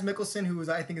Mads Mikkelsen, who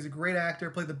I think is a great actor,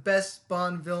 played the best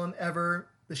Bond villain ever,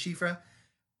 the Shifra.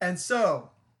 And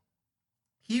so,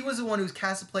 he was the one who was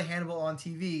cast to play Hannibal on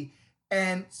TV,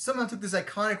 and somehow took this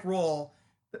iconic role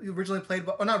that originally played,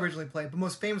 well, not originally played, but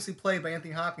most famously played by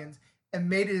Anthony Hopkins, and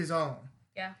made it his own.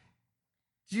 Yeah.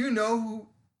 Do you know who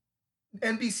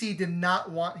NBC did not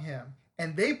want him?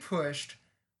 And they pushed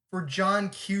for John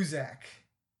Cusack.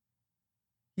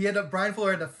 Brian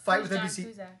Fuller had to fight with NBC.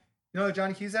 Cusack? You know who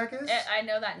John Cusack is? I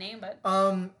know that name, but...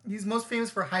 He's most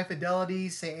famous for High Fidelity,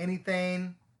 Say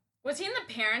Anything... Was he in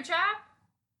The Parent Trap?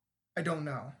 I don't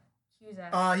know.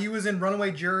 Cusack. He was in Runaway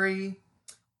Jury.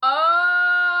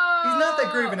 Oh! He's not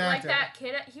that great of an actor. Like that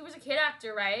kid. He was a kid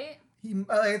actor, right?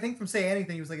 I think from Say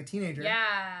Anything, he was like a teenager.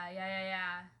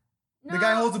 Yeah. No. The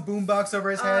guy holds a boombox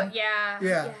over his head.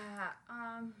 Yeah.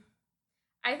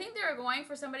 I think they were going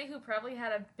for somebody who probably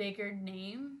had a bigger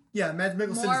name. Yeah, Mads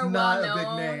Mikkelsen is not a big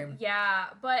name. Yeah,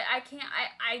 but I can't.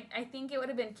 I think it would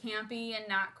have been campy and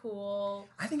not cool.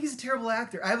 I think he's a terrible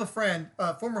actor. I have a friend,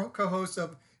 former co-host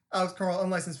of Alex Carl,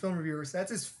 Unlicensed Film Reviewers.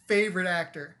 That's his favorite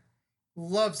actor.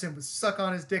 Loves him. Would suck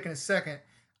on his dick in a second.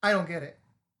 I don't get it.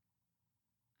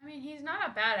 I mean, he's not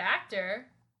a bad actor.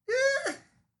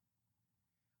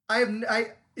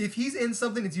 If he's in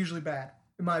something, it's usually bad,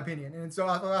 in my opinion, and it's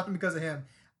often because of him.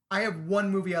 I have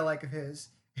one movie I like of his,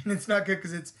 and it's not good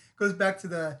because it goes back to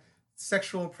the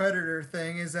sexual predator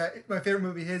thing. Is that my favorite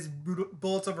movie? His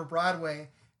Bullets Over Broadway,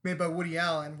 made by Woody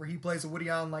Allen, where he plays a Woody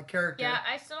Allen-like character. Yeah,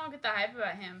 I still don't get the hype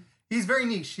about him. He's very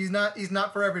niche. He's not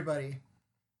for everybody.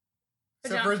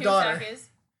 Except for his daughter.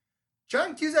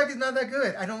 John Cusack is not that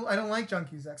good. I don't like John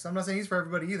Cusack, so I'm not saying he's for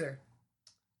everybody either.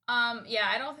 Yeah,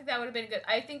 I don't think that would have been good.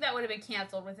 I think that would have been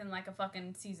canceled within like a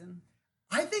fucking season.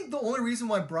 I think the only reason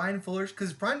why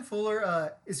because Brian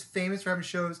Fuller is famous for having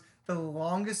shows, the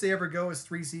longest they ever go is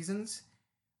 3 seasons.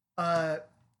 I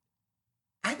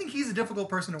think he's a difficult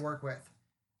person to work with,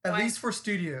 at least for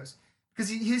studios, because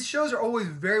his shows are always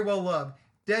very well loved.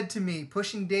 Dead to Me,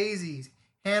 Pushing Daisies,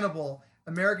 Hannibal,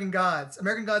 American Gods.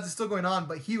 American Gods is still going on,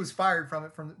 but he was fired from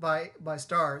it by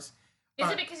Starz. Is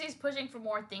it because he's pushing for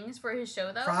more things for his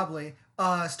show, though? Probably.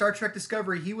 Star Trek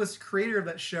Discovery, he was creator of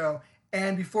that show,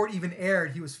 and before it even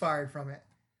aired, he was fired from it.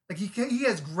 Like, he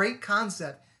has great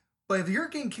concept, but if you're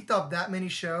getting kicked off that many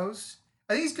shows,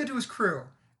 I think he's good to his crew.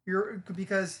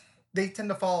 Because they tend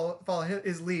to follow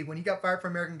his lead. When he got fired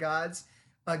from American Gods,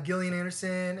 Gillian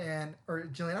Anderson or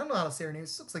Gillian, I don't know how to say her name,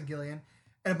 it looks like Gillian,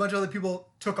 and a bunch of other people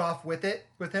took off with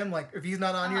him. Like, if he's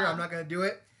not on here, I'm not going to do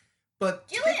it. But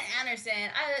Gillian Anderson,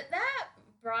 that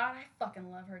broad, I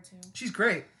fucking love her too. She's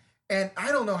great. And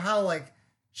I don't know how, like,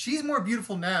 she's more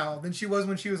beautiful now than she was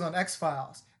when she was on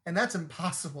X-Files. And that's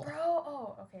impossible.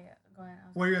 Bro, okay, go ahead.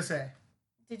 What are you gonna say?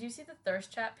 Did you see the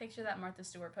thirst trap picture that Martha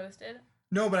Stewart posted?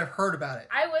 No, but I've heard about it.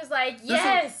 I was like,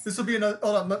 yes! This will be another...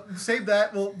 Hold on, save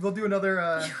that. We'll do another...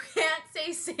 You can't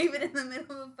say save it in the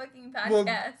middle of a fucking podcast.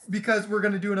 Well, because we're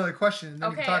going to do another question, and then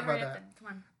okay, we can talk about hurry up that. then. Come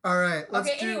on. All right,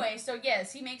 Anyway, so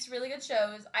yes, he makes really good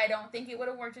shows. I don't think it would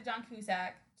have worked with John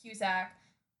Cusack.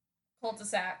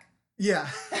 Cul-de-sac. Yeah.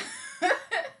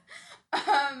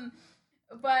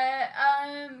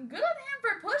 Good on him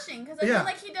for pushing, because I feel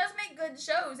like he does make good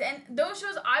shows, and those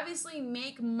shows obviously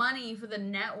make money for the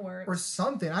network or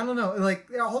something. I don't know. Like,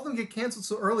 all of them get canceled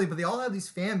so early, but they all have these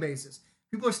fan bases.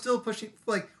 People are still pushing.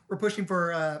 Like, we're pushing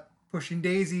for Pushing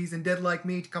Daisies and Dead Like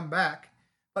Me to come back.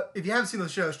 But if you haven't seen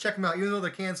those shows, check them out. Even though they're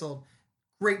canceled,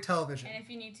 great television. And if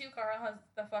you need to, Carl has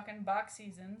the fucking box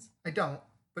seasons. I don't,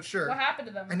 but sure. What happened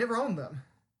to them? I never owned them.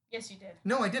 Yes, you did.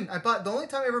 No, I didn't. The only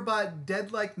time I ever bought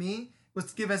Dead Like Me was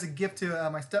to give as a gift to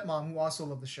my stepmom, who also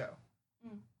loved the show.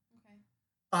 Okay.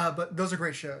 But those are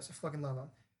great shows. I fucking love them.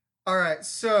 All right,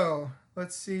 so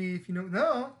let's see if you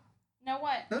know. No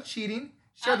what? No cheating.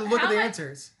 She had to look at the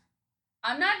answers.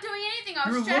 I'm not doing anything. I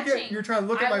was stretching. You were trying to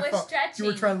look at my phone. Stretching.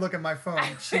 You were trying to look at my phone,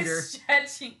 cheater. Was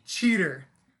stretching. Cheater.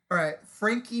 All right,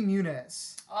 Frankie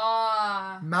Muniz.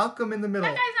 Malcolm in the Middle.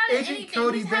 That guy's not Agent in anything.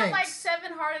 Cody He's Banks. had like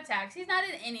 7 heart attacks. He's not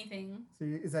in anything. So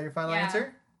is that your final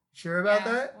answer? Sure about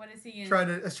that? What is he in? Trying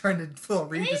to fill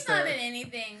Regis He's there. not in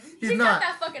anything. He's got not.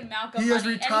 that fucking Malcolm He money, has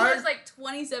retired. and he has like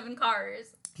 27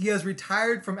 cars. He has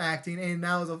retired from acting and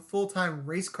now is a full-time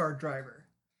race car driver.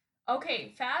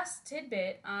 Okay, fast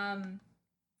tidbit.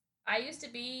 I used to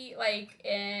be like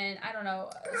in, I don't know,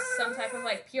 some type of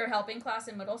like peer helping class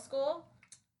in middle school.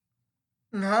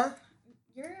 Huh?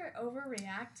 You're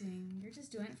overreacting. You're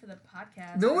just doing it for the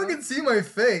podcast. No one can see my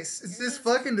face. It's just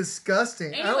fucking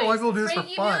disgusting. Anyways, I don't know why people do this for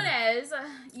Frankie fun. Muniz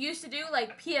used to do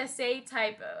like PSA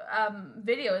type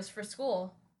videos for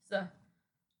school. So,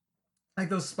 like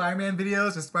those Spider-Man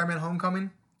videos, the Spider-Man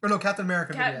Homecoming, or no, Captain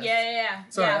America videos. Yeah.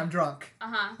 Sorry, I'm drunk.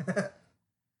 And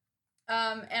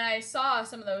I saw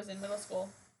some of those in middle school.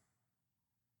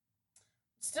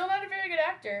 Still not a very good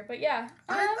actor, but yeah.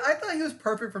 I thought he was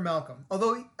perfect for Malcolm.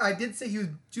 Although I did say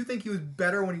do you think he was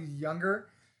better when he was younger?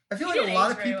 I feel like a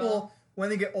lot of people, when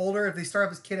they get older, if they start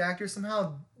off as kid actors,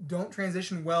 somehow don't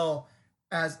transition well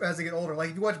as they get older.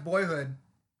 Like if you watch Boyhood,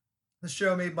 the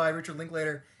show made by Richard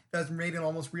Linklater that was made in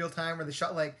almost real time, where they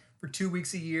shot like for 2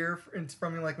 weeks a year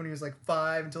from like when he was like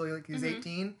 5 until he was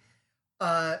 18.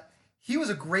 He was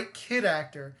a great kid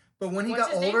actor, but when he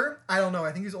got older, I don't know.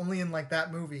 I think he was only in like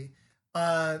that movie.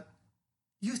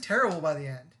 He was terrible by the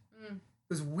end. It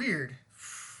was weird.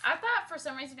 I thought for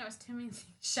some reason it was Timothée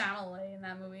Chalamet in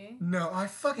that movie. No, I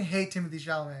fucking hate Timothée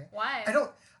Chalamet. Why?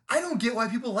 I don't get why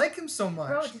people like him so much.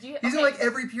 Bro, he's in like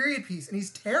every period piece, and he's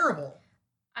terrible.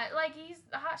 He's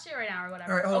the hot shit right now or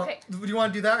whatever. All right, hold on. Do you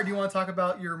want to do that, or do you want to talk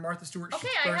about your Martha Stewart? Okay,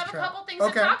 I have a couple things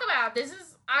to talk about.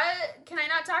 Can I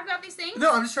not talk about these things?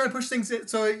 No, I'm just trying to push things in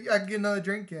so I can get another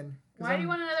drink in. Why do you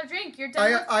want another drink? You're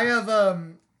done.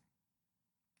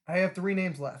 I have 3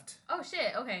 names left. Oh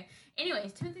shit. Okay.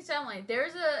 Anyways, Timothée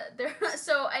Chalamet.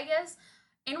 So I guess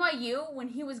NYU, when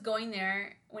he was going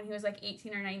there when he was like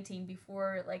 18 or 19,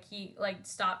 before like he like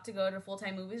stopped to go to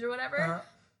full-time movies or whatever,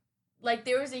 like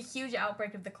there was a huge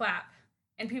outbreak of the clap.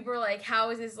 And people were like, how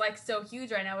is this like so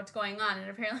huge right now? What's going on? And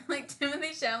apparently like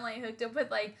Timothée Chalamet hooked up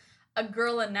with like a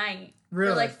girl a night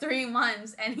for like 3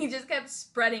 months, and he just kept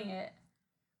spreading it.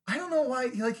 I don't know why.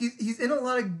 He's in a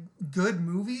lot of good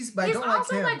movies, but I don't like him.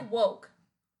 He's also like woke.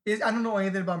 I don't know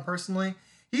anything about him personally.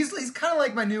 He's kind of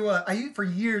like my new. For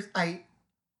years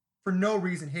for no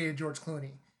reason hated George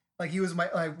Clooney. Like he was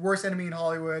my worst enemy in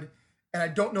Hollywood, and I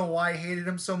don't know why I hated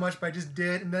him so much, but I just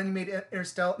did. And then he made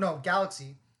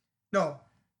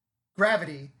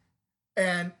Gravity,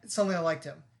 and suddenly I liked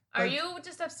him. Are you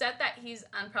just upset that he's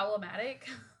unproblematic?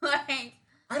 Like,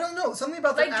 I don't know, something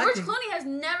about that George acting. Clooney has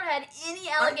never had any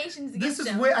allegations against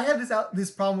him. I had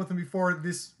this problem with him before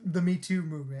the Me Too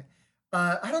movement.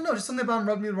 I don't know, just something about him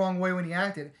rubbed me the wrong way when he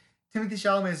acted. Timothée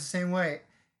Chalamet is the same way.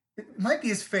 It might be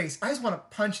his face. I just want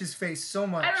to punch his face so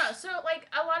much. I don't know. So like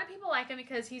a lot of people like him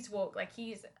because he's woke. Like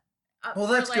he's. Well,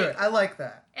 that's good. I like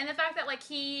that. And the fact that like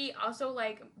he also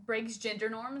like breaks gender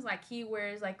norms. Like he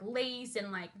wears like lace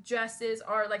and like dresses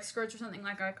or like skirts or something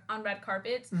like on red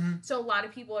carpets. Mm-hmm. So a lot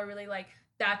of people are really like,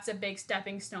 that's a big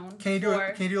stepping stone. Can you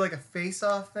do like a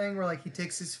face-off thing where like he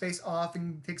takes his face off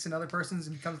and takes another person's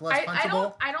and becomes less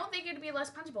punchable? I don't think it'd be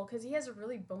less punchable because he has a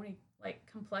really bony like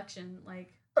complexion.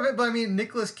 Like. I mean,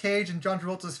 Nicolas Cage and John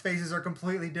Travolta's faces are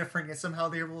completely different, yet somehow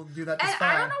they're able to do that just fine.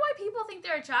 I don't know why people think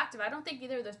they're attractive. I don't think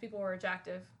either of those people were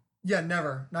attractive. Yeah,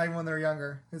 never. Not even when they're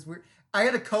younger. It's weird. I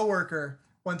had a coworker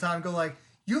one time go like,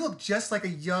 you look just like a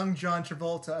young John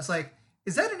Travolta. I was like,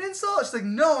 is that an insult? She's like,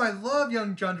 no, I love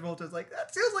young John Travolta. It's like,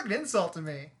 that feels like an insult to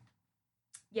me.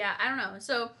 Yeah, I don't know.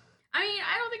 So, I mean,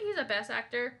 I don't think he's a best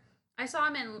actor. I saw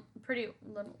him in Pretty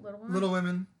Little Women. Little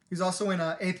Women. He's also in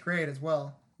 8th Grade as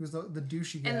well. He was the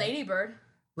douchey guy. And Lady Bird.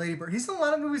 Lady Bird. He's in a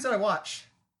lot of movies that I watch.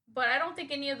 But I don't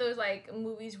think any of those, like,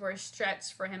 movies were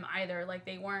stretched for him either. Like,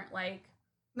 they weren't, like...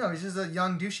 No, he's just a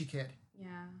young douchey kid. Yeah.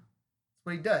 That's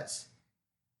what he does.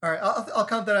 All right, I'll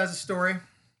count that as a story.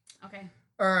 Okay.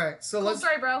 All right, so Cool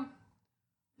story, bro.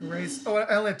 Erase. Oh,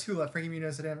 I only have 2 left. Frankie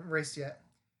Muniz I haven't erased yet.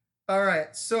 All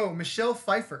right, so Michelle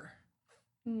Pfeiffer.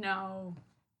 No.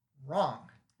 Wrong.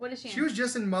 What is she in? She was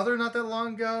just in Mother not that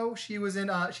long ago. She was in.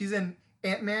 She's in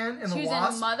Ant-Man and the Wasp. She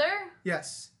was in Mother?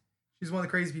 Yes. She's one of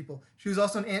the crazy people. She was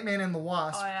also in Ant-Man and the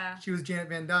Wasp. Oh, yeah. She was Janet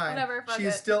Van Dyne. Whatever, fuck She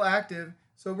is it. still active,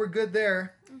 so we're good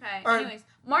there. Okay, All right. anyways.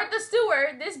 Martha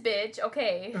Stewart, this bitch,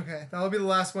 okay. Okay, that'll be the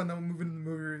last one, then we'll move into the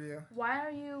movie review. Why are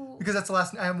you... Because that's the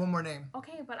last. I have one more name.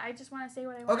 Okay, but I just want to say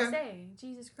what I want to Okay. say.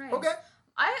 Jesus Christ. Okay.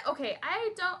 I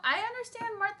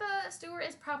understand Martha Stewart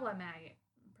is problematic.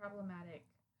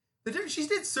 She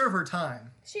did serve her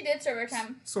time. She did serve her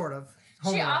time. Sort of.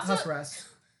 House arrest.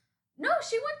 No,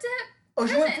 she went to Oh,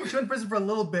 prison. she went to prison for a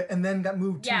little bit and then got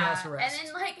moved to house arrest. And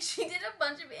then like she did a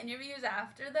bunch of interviews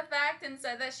after the fact and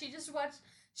said that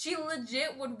she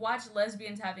legit would watch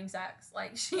lesbians having sex.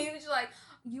 Like she was like,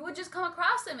 you would just come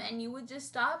across them and you would just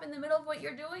stop in the middle of what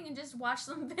you're doing and just watch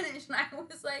them finish. And I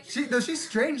was like, she's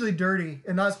strangely dirty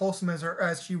and not as wholesome as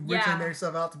she originally made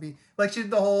herself out to be. Like she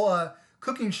did the whole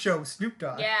cooking show with Snoop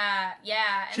Dogg. Yeah.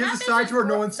 And she has a side to her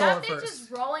no one saw at first. That bitch first.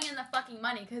 is rolling in the fucking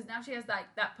money because now she has like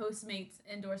that Postmates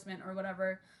endorsement or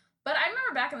whatever. But I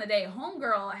remember back in the day,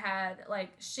 Homegirl had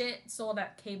like shit sold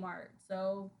at Kmart.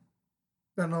 So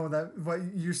I don't know what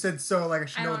you said. So like I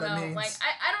should know what that means. Like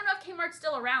I don't know if Kmart's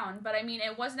still around, but I mean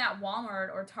it wasn't at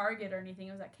Walmart or Target or anything.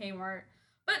 It was at Kmart.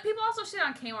 But people also shit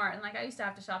on Kmart, and like I used to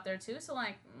have to shop there too. So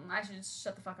like I should just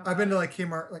shut the fuck up. I've been to like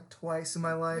Kmart like twice in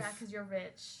my life. Yeah, because you're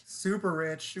rich. Super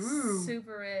rich. Ooh.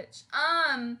 Super rich.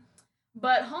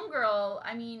 But Homegirl,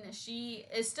 I mean, she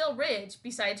is still rich.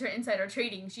 Besides her insider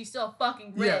trading, she's still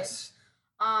fucking rich. Yes.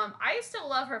 I still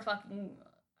love her fucking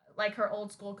like her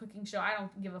old school cooking show. I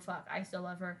don't give a fuck. I still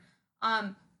love her.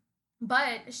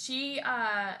 But she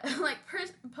like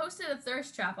posted a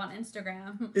thirst trap on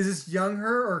Instagram. Is this young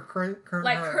her or current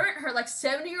like her? Current her, like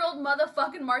 70-year-old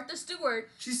motherfucking Martha Stewart.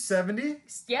 She's 70?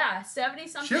 Yeah, 70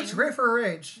 something. She looks great for her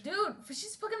age. Dude,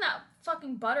 she's putting that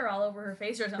fucking butter all over her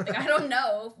face or something. I don't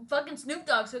know. Fucking Snoop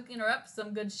Dogg's hooking her up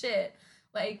some good shit.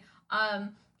 Like,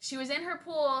 she was in her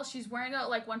pool. She's wearing a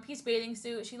like one-piece bathing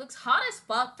suit. She looks hot as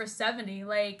fuck for 70.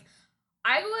 Like,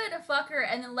 I would fuck her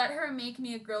and then let her make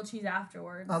me a grilled cheese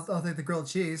afterwards. I'll take the grilled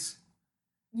cheese.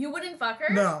 You wouldn't fuck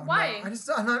her? No. Why? No.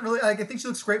 I'm not really, like, I think she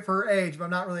looks great for her age, but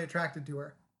I'm not really attracted to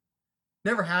her.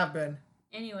 Never have been.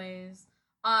 Anyways,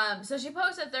 so she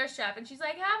posted a thirst trap and she's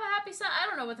like, have a happy son. I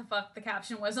don't know what the fuck the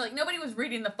caption was. Like, nobody was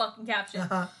reading the fucking caption.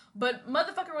 Uh-huh. But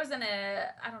motherfucker was in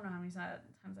I don't know how many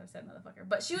times I've said motherfucker,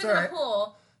 but she was It's in all right. a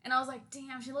pool. And I was like,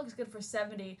 damn, she looks good for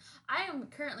 70. I am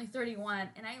currently 31,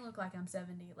 and I look like I'm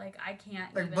 70. Like, I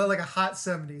can't Like, even. but like a hot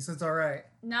 70, so it's all right.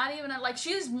 Not even, like,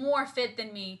 she's more fit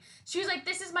than me. She was like,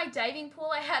 this is my diving pool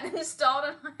I had installed.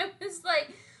 And I was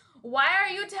like, why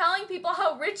are you telling people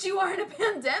how rich you are in a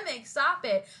pandemic? Stop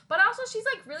it. But also, she's,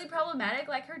 like, really problematic.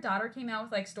 Like, her daughter came out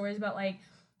with, like, stories about, like,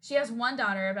 she has one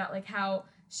daughter about, like, how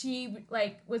she,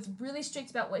 like, was really strict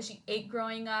about what she ate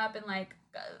growing up and, like,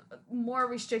 more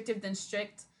restrictive than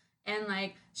strict. And,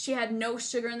 like, she had no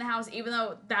sugar in the house, even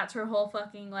though that's her whole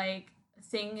fucking, like,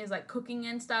 thing is, like, cooking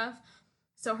and stuff.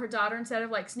 So her daughter, instead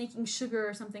of, like, sneaking sugar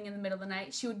or something in the middle of the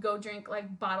night, she would go drink,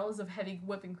 like, bottles of heavy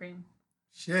whipping cream.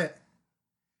 Shit.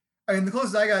 I mean, the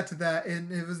closest I got to that,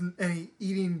 and it wasn't any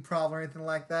eating problem or anything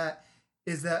like that,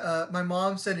 is that my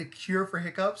mom said a cure for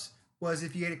hiccups was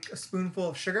if you ate a spoonful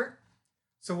of sugar.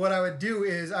 So what I would do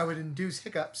is I would induce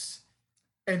hiccups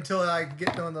until I could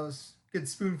get one of those good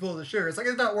spoonfuls of sugar. It's like,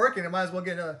 it's not working. I might as well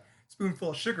get a spoonful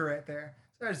of sugar right there.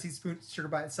 So I just eat sugar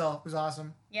by itself. It was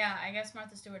awesome. Yeah, I guess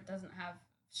Martha Stewart doesn't have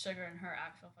sugar in her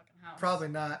actual fucking house. Probably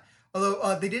not.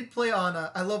 Although they did play on,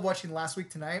 I love watching Last Week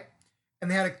Tonight. And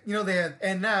they had, they had,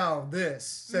 and now this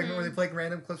segment where they played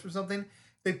random clips or something.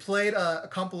 They played a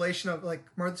compilation of, like,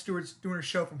 Martha Stewart's doing her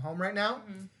show from home right now.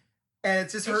 Mm-hmm. And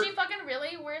it's just her. Is she fucking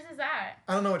really? Where's is that?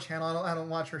 I don't know what channel. I don't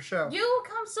watch her show. You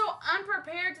come so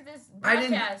unprepared to this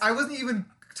podcast. I wasn't even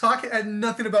talking. I had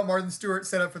nothing about Martha Stewart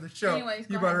set up for the show. Anyways,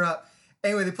 you brought her up.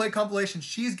 Anyway, they played compilation.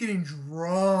 She's getting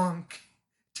drunk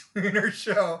during her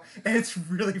show, and it's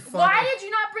really funny. Why did you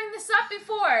not not bring this up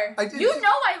before? I did. You know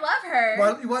I love her. Why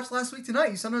don't you watch Last Week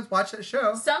Tonight? You sometimes watch that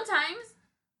show. Sometimes.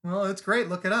 Well, it's great.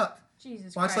 Look it up.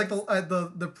 Jesus Watch Christ. like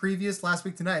the previous Last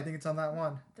Week Tonight. I think it's on that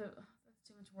one. That's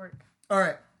too much work. All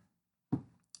right.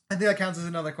 I think that counts as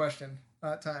another question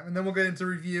time, and then we'll get into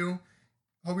review.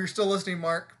 Hope you're still listening,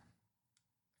 Mark.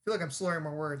 I feel like I'm slurring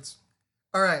my words.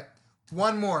 All right,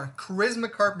 one more.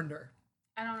 Charisma Carpenter.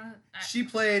 I don't know. She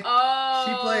played. Oh.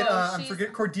 I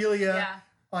forget Cordelia Yeah.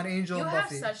 on Angel You and have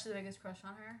Buffy. such the biggest crush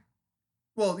on her.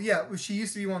 Well, yeah, she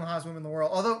used to be one of the hottest women in the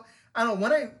world. Although I don't know,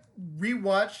 when I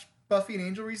rewatched Buffy and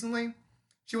Angel recently,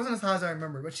 she wasn't as hot as I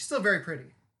remember, but she's still very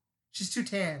pretty. She's too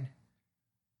tan.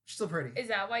 She's still pretty. Is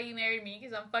that why you married me?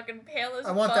 Because I'm fucking pale as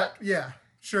I want fuck? that. Yeah,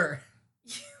 sure.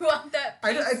 You want that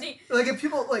I pasty? like if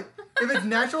people like if it's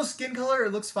natural skin color,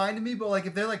 it looks fine to me. But like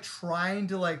if they're like trying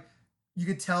to like, you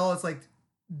could tell it's like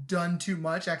done too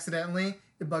much accidentally.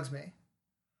 It bugs me.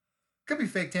 Could be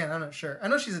fake tan. I'm not sure. I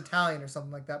know she's Italian or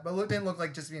something like that, but it didn't look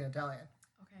like just being Italian.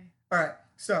 Okay. All right.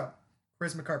 So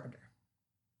Charisma Carpenter.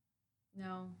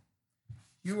 No.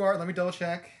 You are. Let me double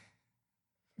check.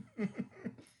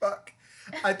 Fuck.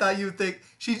 I thought you would think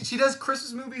she does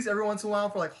Christmas movies every once in a while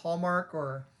for like Hallmark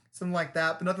or something like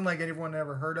that, but nothing like anyone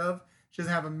ever heard of. She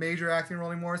doesn't have a major acting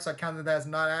role anymore, so I counted that as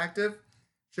not active.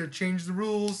 Should have changed the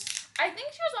rules. I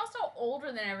think she was also older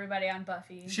than everybody on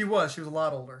Buffy. She was a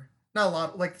lot older. Not a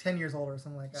lot, like 10 years older or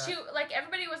something like that. She like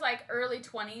everybody was like early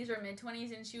 20s or mid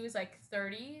 20s, and she was like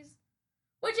 30s,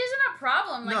 which isn't a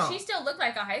problem. Like No. she still looked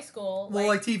like a high school. Well,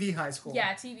 like TV high school.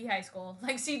 Yeah, TV high school,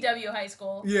 like CW high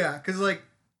school. Yeah, because like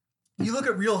you look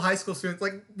at real high school students.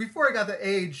 Like before I got the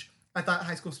age, I thought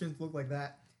high school students looked like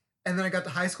that, and then I got to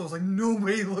high school. It's like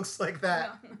nobody looks like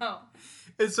that. No.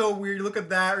 It's so weird. You look at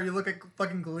that, or you look at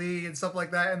fucking Glee and stuff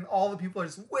like that, and all the people are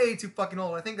just way too fucking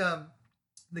old. I think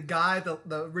the guy,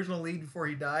 the original lead before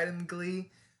he died in Glee,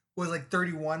 was like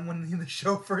 31 when the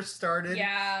show first started.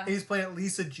 Yeah. And he's playing at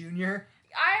Lisa Jr.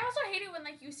 I also hate it when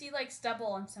like you see like stubble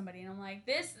on somebody, and I'm like,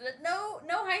 no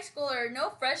high schooler, no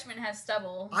freshman has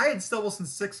stubble. I had stubble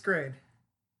since 6th grade.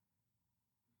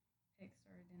 Sorry,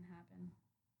 didn't happen.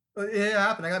 But it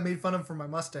happened. I got made fun of for my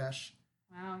mustache.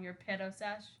 Wow, your pedo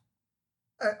sash.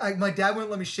 My dad wouldn't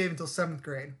let me shave until 7th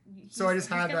grade. So I just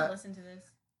had he's gonna that. Listen to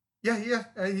this.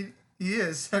 Yeah. He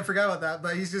is. I forgot about that,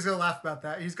 but he's just gonna laugh about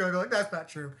that. He's gonna go like, "That's not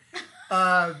true."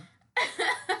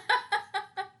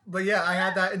 But yeah, I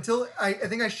had that until I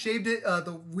think I shaved it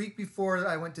the week before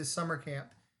I went to summer camp.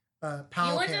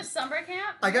 PAL You went camp. to summer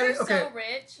camp? I got You're it. Okay, so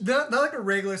rich. not like a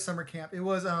regular summer camp. It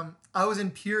was I was in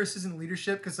peer assistant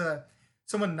leadership because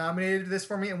someone nominated this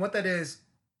for me, and what that is,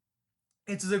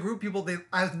 it's a group of people.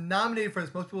 I was nominated for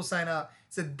this. Most people sign up.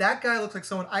 Said that guy looks like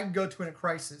someone I can go to in a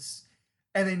crisis,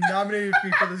 and they nominated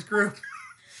me for this group.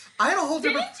 I had a whole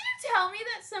Didn't different. you tell me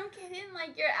that some kid in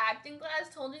like your acting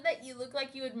class told you that you look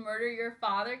like you would murder your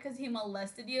father because he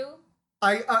molested you?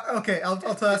 Okay, I'll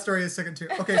tell that story in a second too.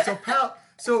 Okay,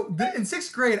 so in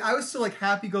 6th grade, I was still like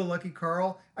happy-go-lucky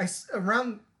Carl.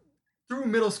 Through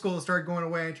middle school, it started going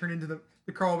away. I turned into the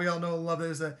Carl we all know and love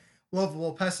as a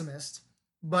lovable pessimist.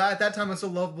 But at that time, I was so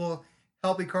lovable,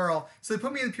 healthy Carl. So they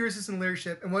put me in the peer assistant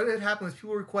leadership, and what had happened was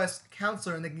people request a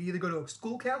counselor, and they can either go to a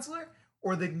school counselor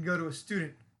or they can go to a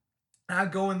student. And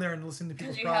I'd go in there and listen to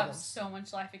people's Because you have problems. so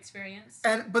much life experience.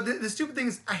 But the stupid thing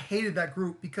is, I hated that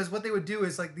group because what they would do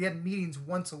is like they had meetings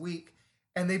once a week,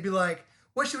 and they'd be like,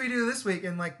 "What should we do this week?"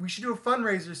 And like, we should do a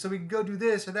fundraiser so we can go do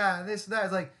this or that and this or that.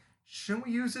 It's like, shouldn't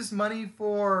we use this money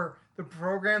for the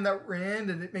program that we're in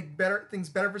and it make things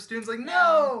better for students? Like,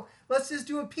 no, let's just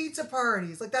do a pizza party.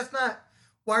 It's like, that's not.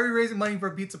 Why are we raising money for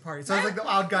a pizza party? So I was like the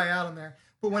odd guy out on there.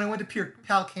 But when I went to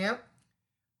PAL camp,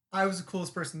 I was the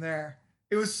coolest person there.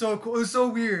 It was so cool. It was so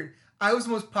weird. I was the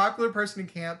most popular person in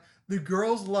camp. The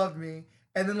girls loved me.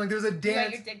 And then like there was a You dance.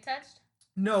 got your dick touched?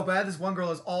 No, but I had this one girl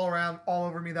that was all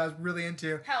over me that I was really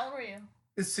into. How old were you?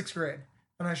 It's 6th grade.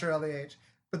 I'm not sure how the age.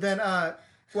 But then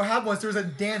what happened was there was a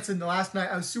dance in the last night.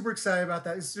 I was super excited about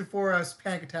that. This is before I was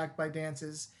panic attacked by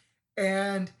dances.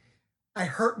 And I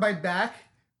hurt my back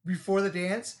before the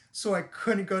dance, so I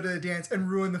couldn't go to the dance and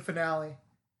ruin the finale.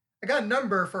 I got a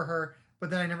number for her, but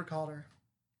then I never called her.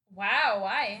 Wow,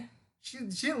 why? She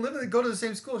didn't literally go to the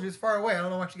same school. She was far away. I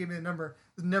don't know why she gave me the number.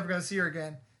 I was never going to see her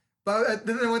again. But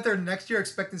then I went there next year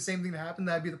expecting the same thing to happen,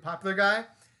 that I'd be the popular guy.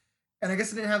 And I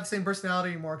guess I didn't have the same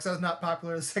personality anymore because I was not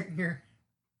popular the second year.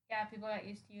 Yeah, people got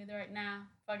used to you. They're like, nah,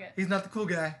 fuck it. He's not the cool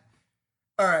guy.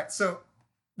 All right, so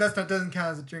doesn't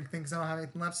count as a drink thing because I don't have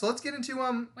anything left. So let's get into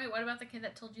Wait, what about the kid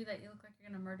that told you that you look like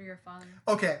you're gonna murder your father?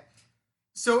 Okay,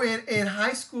 so in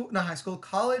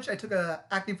college, I took a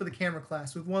acting for the camera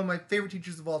class with one of my favorite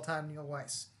teachers of all time, Neil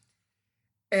Weiss.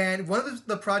 And one of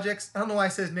the projects, I don't know why I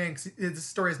said his name because this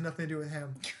story has nothing to do with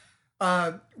him.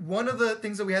 One of the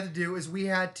things that we had to do is we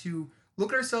had to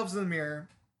look at ourselves in the mirror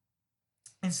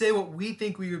and say what we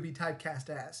think we would be typecast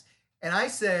as. And I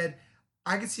said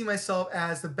I could see myself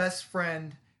as the best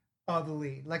friend of the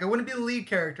lead. Like I wouldn't be the lead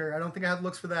character. I don't think I have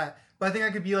looks for that. But I think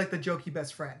I could be like the jokey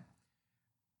best friend.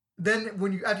 Then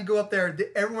when you have to go up there,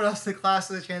 everyone else in the class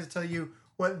has a chance to tell you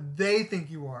what they think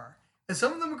you are. And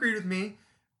some of them agreed with me,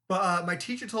 but my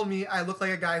teacher told me I look like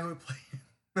a guy who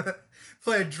would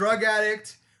play a drug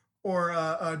addict or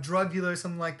a drug dealer or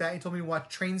something like that. He told me to watch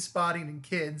Train Spotting and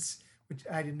Kids, which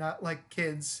I did not like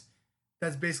Kids.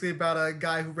 That's basically about a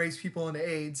guy who raised people into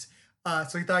AIDS.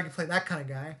 So he thought I could play that kind of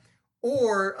guy.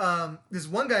 Or this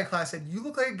one guy in class said, you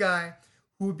look like a guy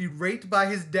who would be raped by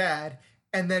his dad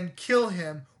and then kill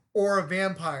him, or a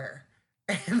vampire.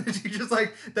 And the teacher's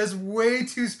like, that's way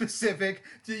too specific.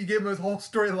 So you give him his whole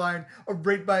storyline of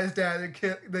raped by his dad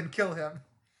and then kill him.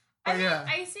 But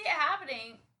I see it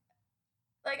happening.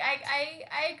 Like,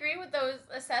 I agree with those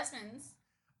assessments.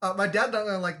 My dad don't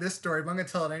really like this story, but I'm going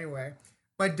to tell it anyway.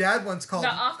 My dad once called me.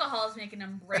 The alcohol is making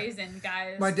him brazen,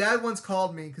 guys. My dad once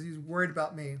called me because he was worried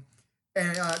about me.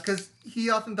 And because he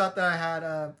often thought that I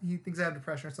had, he thinks I have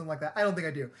depression or something like that. I don't think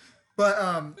I do.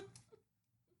 But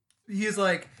he's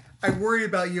like, I worry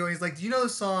about you. And he's like, do you know the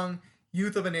song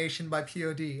Youth of a Nation by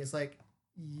P.O.D.? It's like,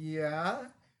 yeah.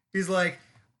 He's like,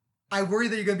 I worry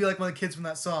that you're going to be like one of the kids from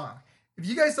that song. If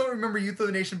you guys don't remember Youth of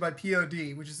the Nation by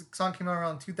P.O.D., which is a song came out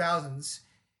around 2000s,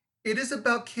 it is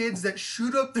about kids that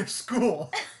shoot up their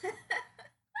school.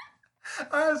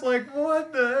 I was like,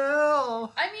 what the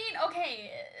hell? I mean,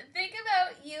 okay, think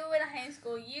about you in high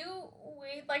school. You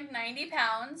weighed like 90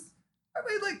 pounds. I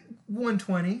weighed like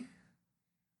 120.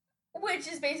 Which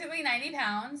is basically 90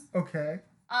 pounds. Okay.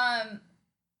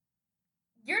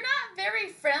 You're not very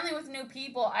friendly with new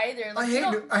people either. Like,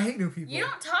 I hate new people. You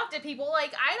don't talk to people.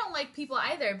 Like, I don't like people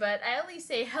either, but I at least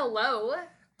say hello.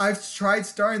 I've tried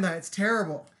starting that. It's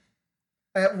terrible.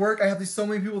 At work, I have so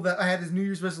many people that I had this New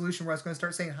Year's resolution where I was going to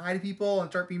start saying hi to people and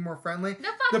start being more friendly. The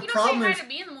fuck? You don't say hi to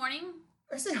me in the morning?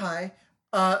 I say hi.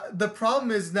 The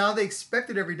problem is now they expect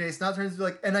it every day. So now it turns into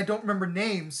like, and I don't remember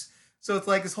names. So it's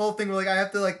like this whole thing where like I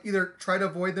have to like either try to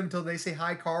avoid them until they say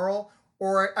hi, Carl,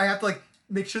 or I have to like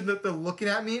make sure that they're looking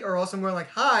at me, or else I'm going like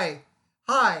hi,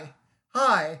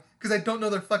 because I don't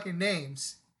know their fucking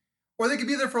names. Or they could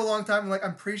be there for a long time and like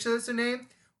I'm pretty sure that's their name,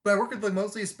 but I work with like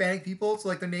mostly Hispanic people, so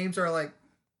like their names are like,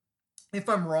 if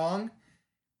I'm wrong,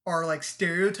 are like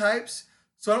stereotypes.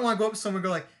 So I don't want to go up to someone and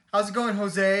go like, how's it going,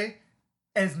 Jose?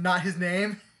 And it's not his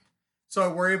name. So I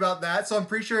worry about that. So I'm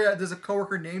pretty sure there's a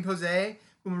coworker named Jose.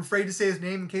 I'm afraid to say his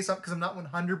name in case because I'm not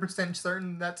 100%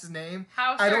 certain that's his name.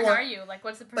 How certain are you? Like,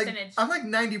 what's the percentage? Like, I'm like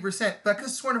 90%, but I could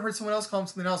have sworn I heard someone else call him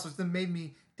something else, which then made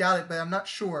me doubt it, but I'm not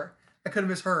sure. I could have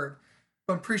misheard.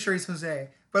 But I'm pretty sure he's Jose.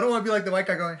 But I don't want to be like the white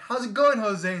guy going, how's it going,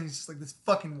 Jose? And he's just like this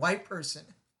fucking white person.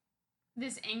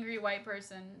 This angry white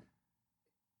person.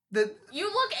 That you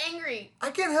look angry.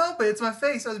 I can't help it. It's my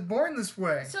face. I was born this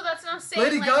way. So that's what I'm saying.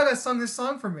 Lady Gaga sung this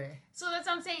song for me. So that's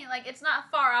what I'm saying. Like, it's not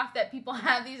far off that people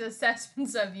have these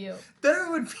assessments of you.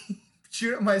 There would be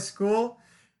shoot at my school.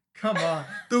 Come on.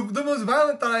 The most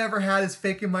violent thought I ever had is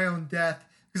faking my own death.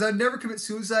 Because I'd never commit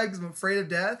suicide because I'm afraid of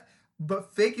death.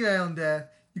 But faking my own death,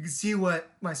 you can see what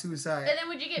my suicide And then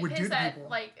would you get pissed that,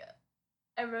 like,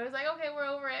 everybody's like, okay, we're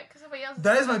over it because somebody else is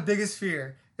That is my biggest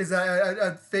fear. Is that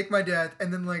I'd fake my death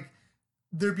and then, like,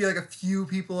 there'd be, like, a few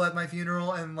people at my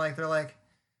funeral and, like, they're like,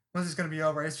 when's this going to be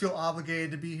over? I just feel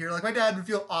obligated to be here. Like, my dad would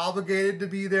feel obligated to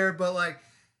be there, but, like,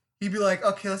 he'd be like,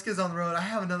 okay, let's get this on the road. I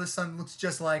have another son that looks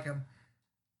just like him.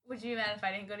 Would you be mad if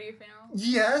I didn't go to your funeral?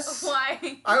 Yes.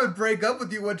 Why? I would break up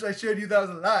with you once I showed you that I was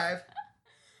alive.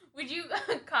 Would you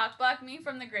cockblock me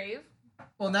from the grave?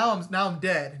 Well, now I'm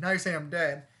dead. Now you're saying I'm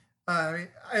dead. I mean,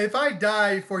 if I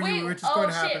die for you, which is going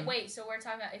to happen. Wait, so we're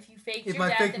talking about if you faked your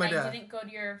death and I didn't go to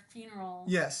your funeral.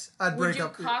 Yes, I'd break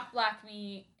up. Would you cockblock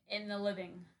me in the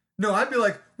living? No, I'd be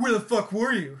like, where the fuck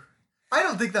were you? I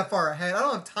don't think that far ahead. I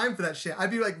don't have time for that shit.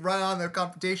 I'd be like right on their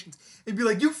confrontations. It'd be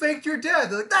like, you faked your death.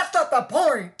 They're like, that's not the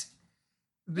point.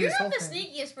 You're not the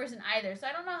sneakiest person either, so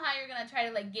I don't know how you're going to try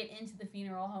to like get into the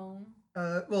funeral home.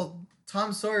 Well,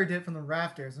 Tom Sawyer did it from the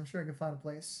rafters. I'm sure I could find a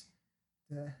place.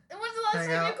 When's the last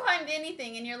time you climbed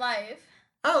anything in your life?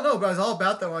 I don't know, but I was all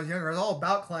about that when I was younger. I was all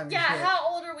about climbing. Yeah, shit. how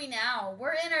old are we now?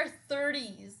 We're in our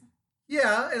 30s.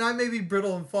 Yeah, and I may be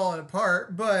brittle and falling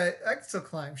apart, but I can still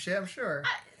climb shit, I'm sure.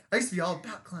 I used to be all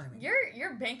about climbing.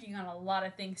 You're banking on a lot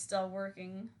of things still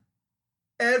working.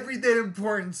 Everything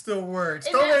important still works.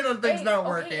 Don't let on things not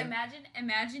working.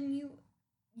 Imagine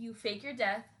you fake your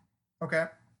death. Okay.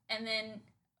 And then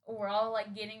we're all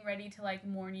like getting ready to like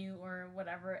mourn you or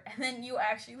whatever, and then you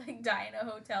actually like die in a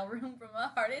hotel room from a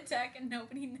heart attack and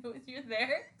nobody knows you're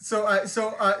there. So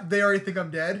they already think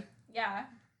I'm dead. Yeah.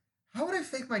 How would I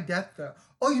fake my death though?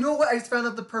 Oh, you know what? I just found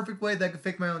out the perfect way that I could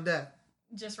fake my own death.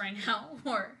 Just right now,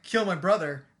 or Kill my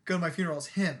brother. Go to my funeral as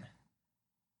him.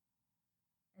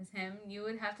 as him, you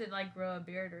would have to like grow a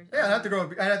beard or something. Yeah, I'd have to grow.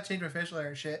 I'd have to change my facial hair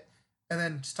and shit, and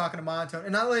then just talking to monotone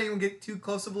and not letting anyone get too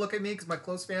close of a look at me because my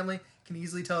close family can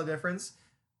easily tell the difference.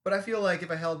 But I feel like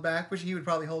if I held back, which he would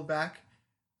probably hold back,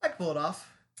 I could pull it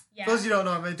off. Yeah. For those of you who don't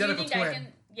know, I'm an identical do you think twin.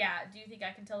 do you think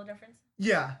I can tell the difference?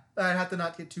 Yeah, I'd have to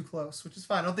not get too close, which is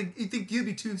fine. I don't think you'd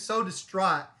be so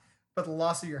distraught about the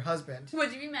loss of your husband.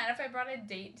 Would you be mad if I brought a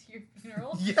date to your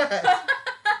funeral? Yes.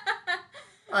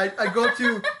 I go up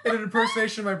to in an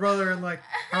impersonation of my brother and like,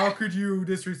 how could you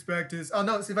disrespect his? Oh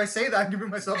no! See, if I say that, I'm giving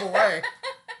myself away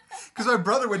because my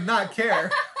brother would not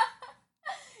care.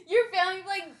 Your family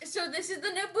like, so this is the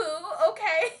Naboo,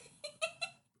 okay?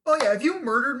 Oh yeah, if you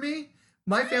murdered me,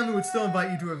 my family would still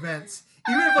invite you to events.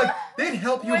 Even if like they'd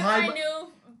help you With hide. my new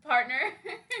partner.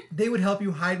 They would help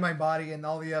you hide my body and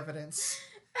all the evidence.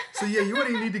 So yeah, you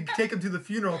wouldn't even need to take him to the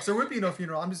funeral because there would be no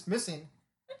funeral. I'm just missing.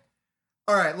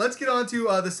 All right, let's get on to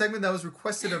the segment that was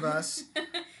requested of us. Look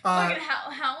at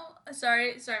how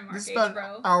sorry Mark This is H, about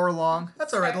bro. an hour long.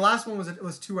 That's all right. Sorry. The last one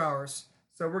was 2 hours,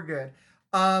 so we're good.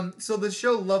 So the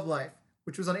show Love Life,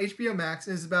 which was on HBO Max,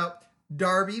 is about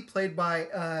Darby, played by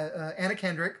Anna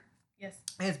Kendrick. Yes.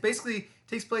 And it's basically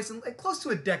takes place in like close to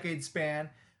a decade span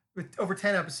with over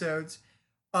 10 episodes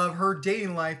of her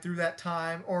dating life through that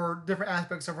time or different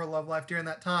aspects of her love life during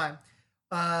that time.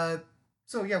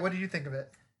 So yeah, what did you think of it?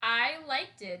 I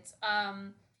liked it.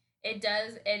 It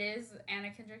is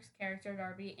Anna Kendrick's character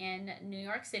Darby in New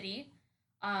York City.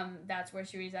 That's where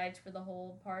she resides for the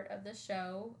whole part of the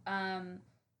show.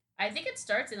 I think it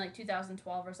starts in like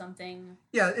 2012 or something.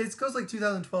 Yeah, it goes like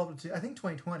 2012 to I think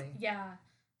 2020. Yeah.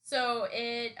 So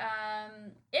it's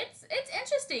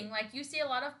interesting. Like you see a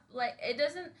lot of like it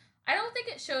doesn't. I don't think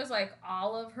it shows like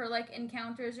all of her like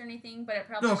encounters or anything, but it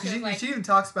probably No, shows because she even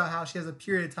talks about how she has a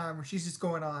period of time where she's just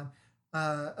going on,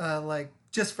 like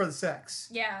just for the sex.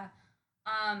 Yeah.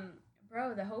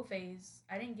 Bro, the hoe phase.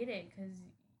 I didn't get it because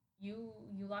you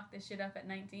locked this shit up at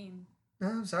 19. Oh,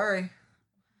 I'm sorry.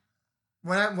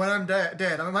 When I'm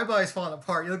dead, I mean, my body's falling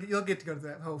apart. You'll get to go to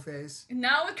that whole phase.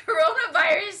 Not with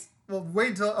coronavirus. Well, wait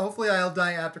until hopefully I'll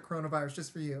die after coronavirus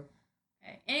just for you.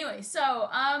 Okay. Anyway, so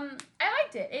I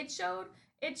liked it. It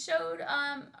showed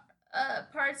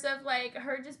parts of like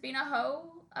her just being a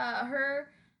hoe, her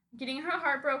getting her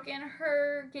heart broken,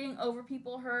 her getting over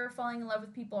people, her falling in love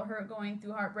with people, her going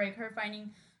through heartbreak, her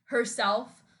finding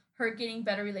herself, her getting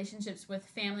better relationships with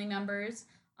family members.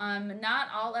 Not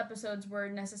all episodes were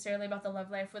necessarily about the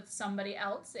love life with somebody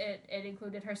else. It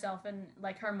included herself and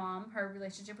like her mom, her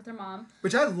relationship with her mom.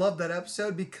 Which I love that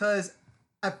episode because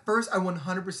at first I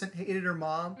 100% hated her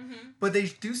mom, but they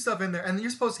do stuff in there and you're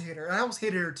supposed to hate her. And I almost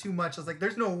hated her too much. I was like,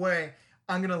 there's no way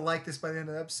I'm gonna like this by the end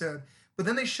of the episode. But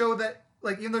then they show that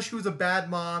like even though she was a bad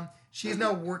mom, she is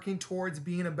now working towards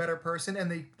being a better person, and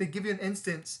they give you an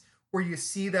instance where you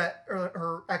see that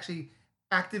her actually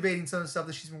activating some of the stuff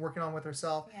that she's been working on with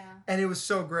herself. Yeah. And it was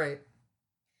so great.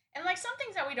 And like some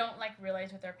things that we don't like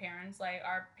realize with our parents, like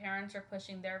our parents are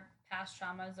pushing their past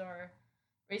traumas or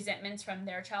resentments from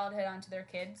their childhood onto their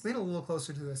kids. Lean a little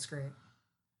closer to the screen.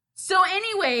 So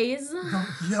anyways, Don't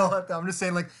yell at them. I'm just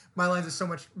saying like my lines are so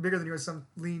much bigger than yours, so I'm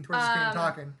leaning towards the screen and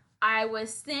talking. I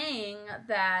was saying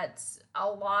that a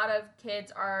lot of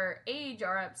kids our age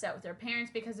are upset with their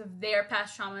parents because of their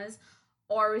past traumas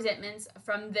or resentments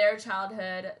from their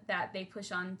childhood that they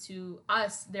push on to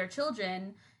us, their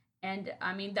children. And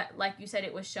I mean, that, like you said,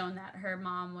 it was shown that her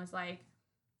mom was like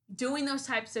doing those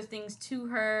types of things to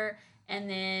her, and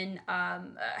then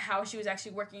how she was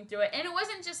actually working through it. And it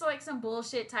wasn't just like some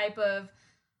bullshit type of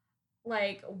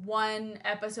like one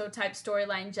episode type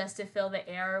storyline just to fill the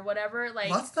air or whatever. Like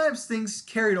Lots of times things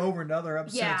carried over into other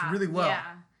episodes really well.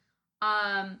 Yeah.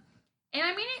 And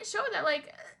I mean, it showed that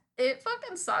like it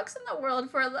fucking sucks in the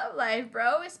world for a love life,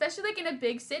 bro. Especially like in a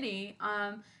big city.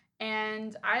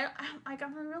 And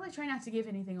I'm really trying not to give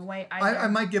anything away. I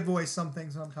might give away some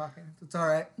things when I'm talking. It's all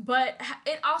right. But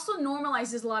it also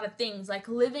normalizes a lot of things, like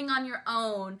living on your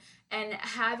own and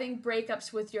having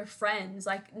breakups with your friends,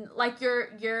 like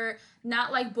you're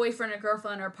not like boyfriend or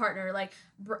girlfriend or partner,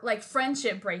 like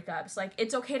friendship breakups. Like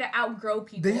it's okay to outgrow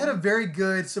people. They had a very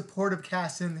good supportive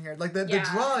cast in here. Like the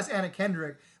draw is Anna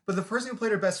Kendrick, but the person who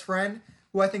played her best friend,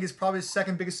 who I think is probably the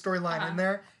second biggest storyline in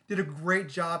there, did a great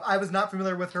job. I was not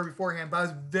familiar with her beforehand, but I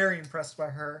was very impressed by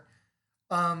her.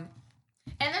 And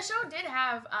the show did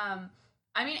have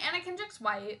I mean, Anna Kendrick's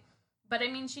white, but I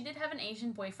mean, she did have an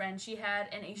Asian boyfriend. She had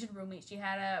an Asian roommate. She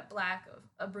had a black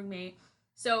roommate.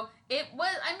 So it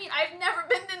was. I mean, I've never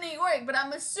been to New York, but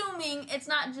I'm assuming it's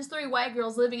not just three white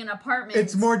girls living in apartments.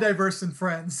 It's more diverse than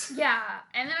Friends. Yeah,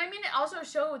 and then I mean, it also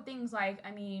showed things like,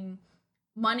 I mean,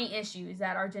 money issues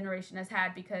that our generation has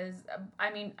had because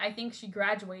I mean, I think she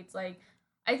graduates like,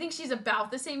 I think she's about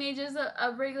the same age as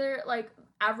a regular like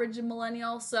average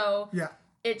millennial. So Yeah.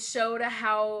 it showed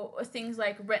how things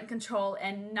like rent control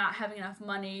and not having enough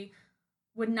money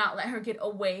would not let her get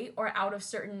away or out of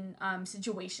certain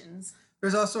situations.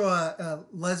 There's also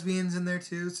lesbians in there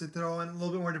too, so throw in a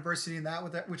little bit more diversity in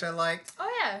that, which I liked.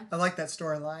 Oh yeah. I like that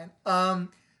storyline.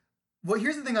 Well,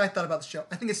 here's the thing I thought about the show.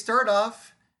 I think it started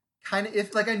off kind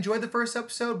of I enjoyed the first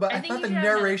episode, but I thought the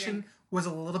narration was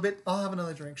a little bit. I'll have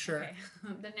another drink, sure. Okay.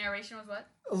 The narration was what?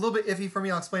 A little bit iffy for me.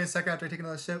 I'll explain in a second after I take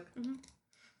another sip. Mm-hmm.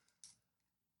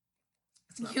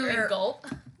 You would gulp.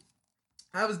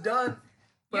 I was done.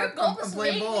 Your gulp is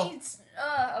making me.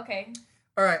 Okay.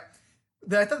 All right.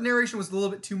 I thought the narration was a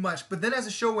little bit too much, but then as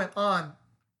the show went on,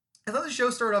 I thought the show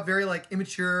started off very like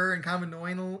immature and kind of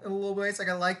annoying in a little ways. Like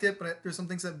I liked it, but there's some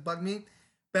things that bugged me.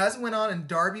 But as it went on and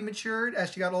Darby matured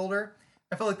as she got older,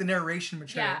 I felt like the narration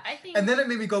matured. Yeah, I think. And then it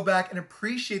made me go back and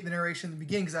appreciate the narration in the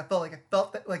beginning because I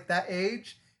felt that like that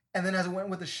age. And then as it went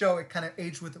with the show, it kind of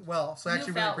aged with it well. So I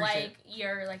actually really appreciate it. You felt like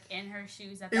you're like in her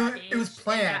shoes at that age. It was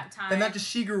planned. At that time. And not just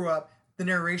she grew up, the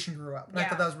narration grew up. And I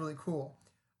thought that was really cool.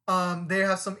 They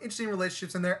have some interesting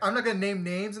relationships in there. I'm not going to name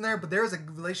names in there, but there was a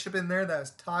relationship in there that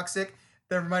was toxic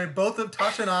that reminded both of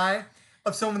Tasha and I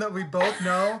of someone that we both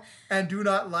know and do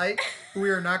not like, who we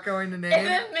are not going to name. In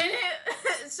a minute,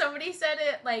 somebody said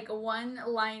it like one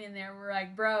line in there. We're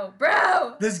like, bro.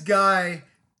 This guy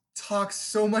talks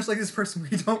so much like this person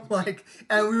we don't like,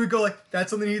 and we would go like, that's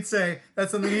something he'd say,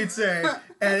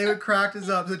 and it would crack us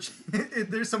up. So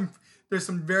there's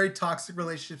some very toxic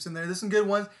relationships in there. There's some good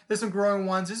ones, there's some growing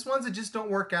ones, there's ones that just don't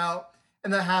work out,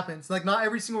 and that happens. Like not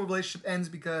every single relationship ends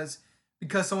because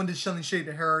someone did something shady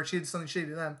to her or she did something shady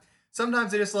to them.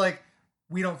 Sometimes they're just like,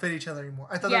 we don't fit each other anymore.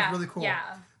 I thought that was really cool. Yeah.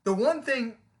 The one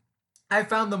thing I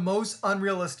found the most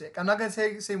unrealistic, I'm not going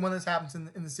to say one that's happens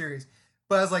in the series,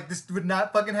 but I was like, this would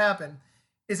not fucking happen,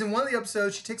 is in one of the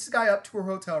episodes, she takes the guy up to her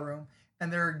hotel room,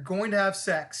 and they're going to have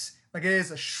sex. Like, it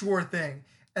is a sure thing.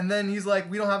 And then he's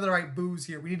like, we don't have the right booze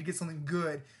here. We need to get something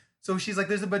good. So she's like,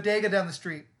 there's a bodega down the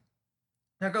street.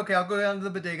 I'm like, okay, I'll go down to the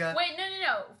bodega. Wait,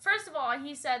 no. First of all,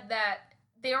 he said that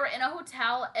they were in a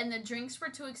hotel and the drinks were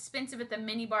too expensive at the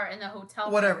minibar in the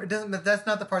hotel. Whatever. It doesn't. That's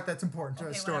not the part that's important to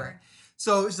the story. Whatever.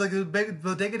 So she's like, the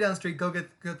bodega down the street, go get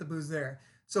the booze there.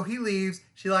 So he leaves.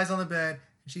 She lies on the bed.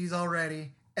 And she's all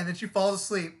ready. And then she falls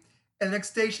asleep. And the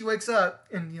next day she wakes up,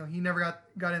 and he never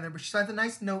got in there, but she finds a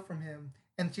nice note from him,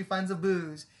 and she finds a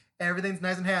booze, and everything's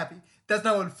nice and happy. That's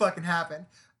not what would fucking happen.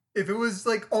 If it was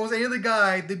like almost any other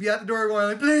guy, they'd be at the door going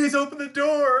like, please open the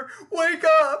door, wake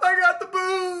up, I got the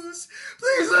booze,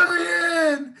 please let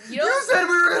me in. You said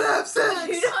we were gonna have sex.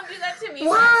 You don't do that to me.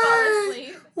 Why? When I fall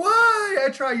asleep. Why? I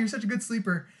try. You're such a good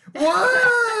sleeper.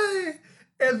 Why?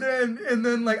 and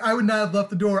then like I would not have left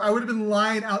the door. I would have been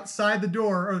lying outside the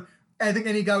door. Or I think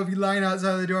any guy would be lying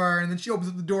outside the door. And then she opens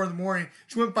up the door in the morning.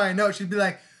 She wouldn't find a note. She'd be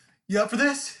like, "You up for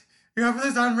this? You up for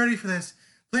this? I'm ready for this.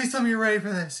 Please tell me you're ready for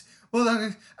this." Well,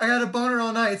 I got a boner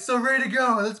all night. It's so ready to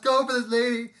go. Let's go for this,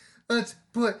 lady. Let's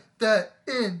put that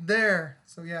in there.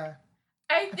 So yeah.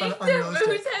 I think the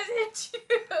booze has hit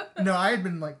you. No, I had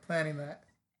been like planning that.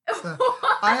 So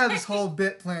I have this whole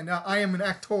bit planned out. I am an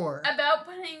actor. About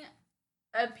putting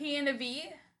a P and a V?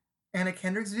 Anna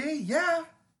Kendrick's V? Yeah.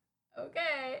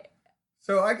 Okay.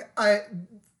 So I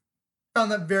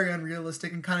found that very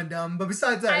unrealistic and kind of dumb. But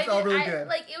besides that, it's all really good.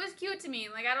 Like, it was cute to me.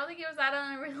 Like, I don't think it was that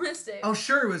unrealistic. Oh,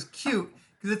 sure, it was cute.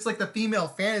 Because it's like the female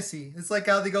fantasy. It's like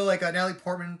how they go, like, Natalie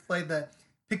Portman played the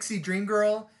Pixie Dream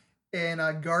Girl in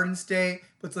Garden State.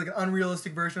 But it's like an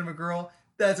unrealistic version of a girl.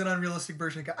 That's an unrealistic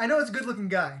version of a guy. I know it's a good-looking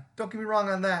guy. Don't get me wrong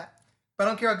on that. But I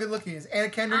don't care how good-looking he is. Anna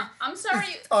Kendrick I'm sorry.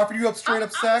 offered you up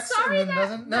straight-up sex I'm sorry and then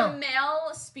doesn't? No. The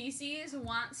male species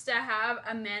wants to have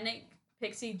a manic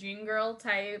pixie dream girl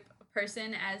type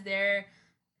person as their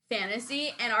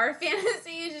fantasy, and our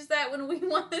fantasy is just that when we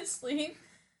want to sleep,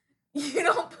 you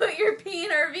don't put your P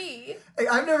in our V. Hey,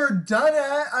 I've never done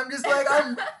it. I'm just like,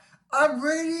 I'm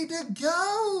ready to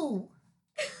go.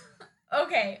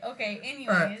 Okay. Anyways.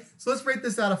 All right, so let's rate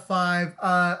this out of 5.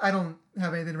 I don't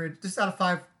have anything to rate. Just out of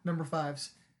 5 number 5s.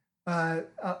 How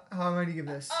am I to give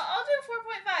this? I'll do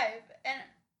 4.5, and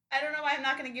I don't know why I'm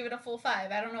not going to give it a full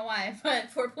 5. I don't know why, but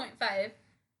 4.5.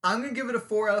 I'm going to give it a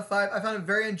 4 out of 5. I found it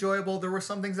very enjoyable. There were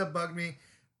some things that bugged me.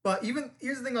 But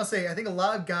here's the thing I'll say. I think a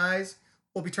lot of guys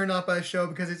will be turned off by the show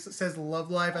because it says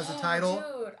Love Life as a title.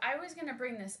 Dude, I was gonna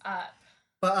bring this up.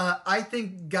 But I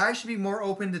think guys should be more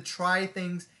open to try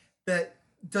things that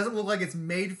doesn't look like it's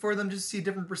made for them, just to see a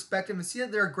different perspective and see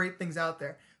that there are great things out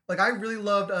there. Like I really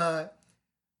loved, I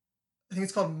think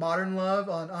it's called Modern Love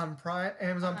on Prime,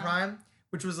 Amazon Prime,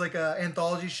 which was like an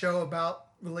anthology show about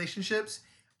relationships.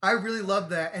 I really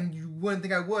loved that, and you wouldn't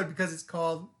think I would because it's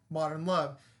called Modern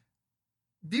Love.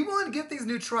 Be willing to give things a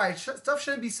new try. Stuff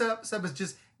shouldn't be set up as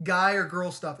just guy or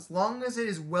girl stuff. As long as it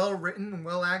is well written and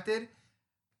well acted,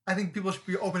 I think people should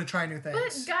be open to trying new things.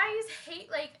 But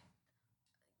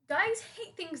guys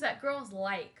hate things that girls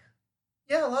like.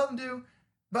 Yeah, a lot of them do.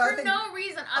 But For no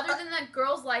reason other than that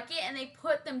girls like it and they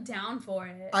put them down for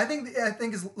it. I think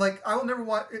is like I will never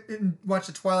watch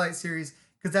the Twilight series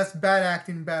because that's bad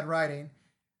acting and bad writing.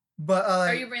 But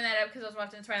are you bringing that up because I was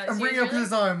watching the Twilight series? I'm bringing it up because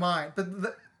it's on my mind.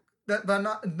 But I'm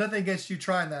nothing against you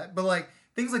trying that. But like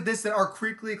things like this that are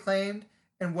critically acclaimed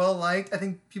and well liked, I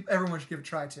think everyone should give it a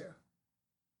try too.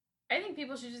 I think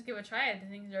people should just give it a try at the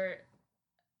things they're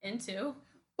into.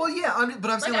 Well, yeah,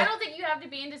 but I'm saying I don't think you have to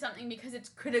be into something because it's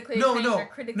critically acclaimed or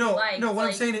critically liked. No, what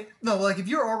I'm saying like if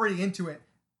you're already into it,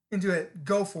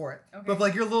 go for it. Okay. But if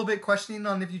like you're a little bit questioning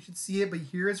on if you should see it, but you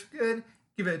hear it's good,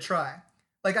 give it a try.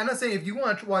 Like I'm not saying if you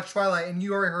want to watch Twilight and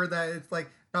you already heard that it's like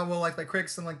not well liked by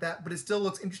critics and like that, but it still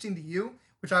looks interesting to you,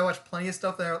 which I watch plenty of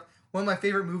stuff that one of my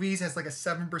favorite movies has like a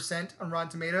 7% on Rotten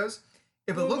Tomatoes.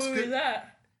 If it looks good, is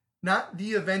that? Not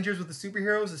the Avengers with the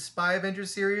superheroes, the Spy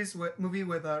Avengers series movie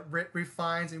with Ralph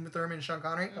Fiennes, Uma Thurman, and Sean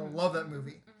Connery. I love that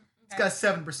movie. It's got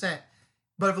 7%.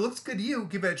 But if it looks good to you,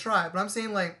 give it a try. But I'm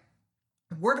saying like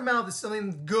word of mouth is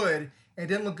something good and it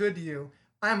didn't look good to you.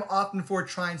 I'm often for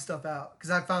trying stuff out because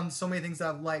I've found so many things that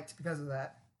I've liked because of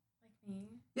that. Like me?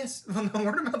 Yes, well, no,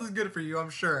 word of mouth is good for you, I'm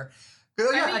sure.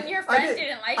 Your friend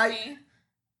didn't like me.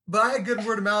 But I had good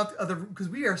word of mouth because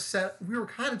we were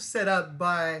kind of set up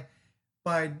by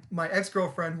my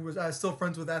ex-girlfriend who I was still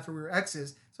friends with after we were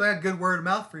exes. So I had good word of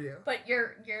mouth for you. But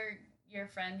your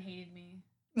friend hated me.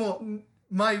 Well,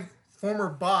 my former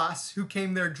boss who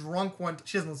came there drunk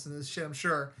she doesn't listen to this shit, I'm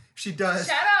sure. She does.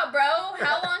 Shout out, bro.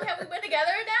 How long have we been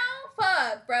together now?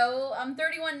 Fuck, bro. I'm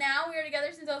 31 now. We were together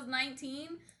since I was 19.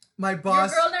 My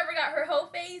boss. Your girl never got her hoe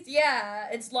phase? Yeah,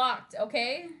 it's locked,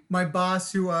 okay? My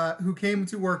boss who came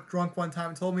to work drunk one time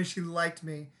and told me she liked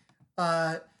me,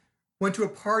 went to a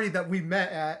party that we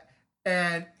met at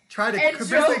and tried to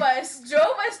drove us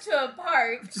to a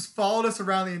park. Just followed us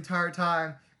around the entire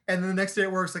time. And then the next day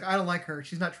at work, it's like, I don't like her.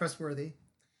 She's not trustworthy.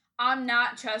 I'm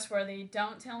not trustworthy.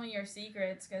 Don't tell me your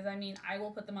secrets, because, I mean, I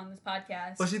will put them on this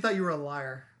podcast. Well, she thought you were a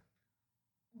liar.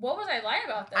 What was I lying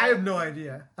about, though? I have no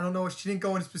idea. I don't know. She didn't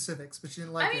go into specifics, but she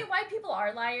didn't like it. I mean, white people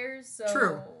are liars, so...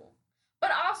 True.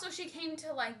 But also, she came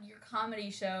to, like, your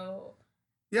comedy show.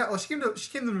 Yeah, well, she came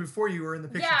to me before you were in the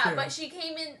picture, too. Yeah, but she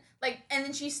came in, like, and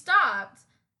then she stopped.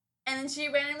 And then she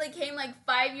randomly came, like,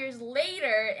 5 years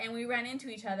later, and we ran into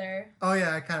each other. Oh,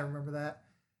 yeah, I kind of remember that.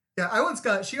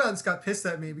 Yeah, she once got pissed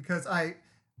at me because I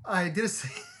did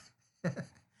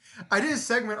I did a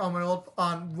segment on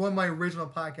one of my original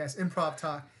podcasts, Improv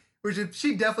Talk, which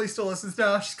she definitely still listens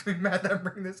now. She's gonna be mad that I'm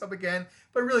bringing this up again,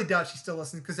 but I really doubt she still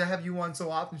listens because I have you on so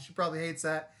often. She probably hates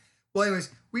that. Well, anyways,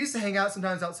 we used to hang out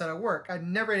sometimes outside of work. I'd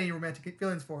never had any romantic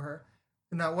feelings for her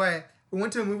in that way. We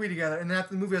went to a movie together, and then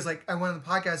after the movie, I was like, I went on the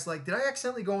podcast, like, did I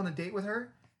accidentally go on a date with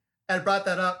her? And I brought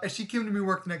that up, and she came to me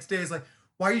work the next day. Is like,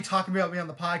 why are you talking about me on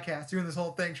the podcast, doing this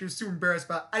whole thing? She was super embarrassed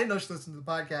about it. I didn't know she listened to the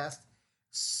podcast.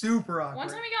 Super awkward. One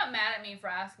time he got mad at me for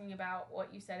asking about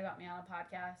what you said about me on a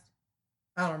podcast.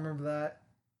 I don't remember that.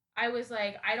 I was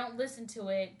like, I don't listen to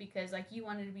it because, like, you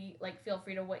wanted to be, like, feel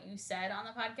free to what you said on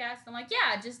the podcast. I'm like,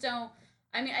 yeah, just don't.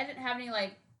 I mean, I didn't have any,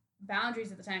 like,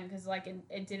 boundaries at the time because, like,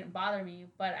 it didn't bother me.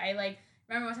 But I, like,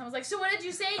 remember one time I was like, so what did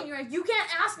you say? And you're like, you can't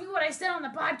ask me what I said on the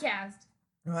podcast.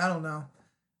 No, I don't know.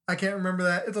 I can't remember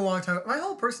that. It's a long time. My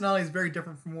whole personality is very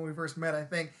different from when we first met, I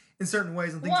think, in certain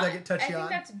ways and things I get touchy on. I think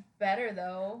that's better,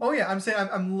 though. Oh, yeah. I'm saying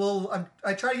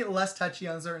I try to get less touchy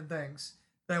on certain things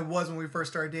than I was when we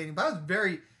first started dating. But I was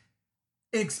very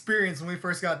inexperienced when we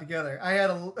first got together. I had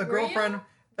a girlfriend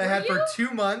that I had for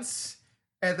 2 months,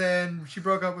 and then she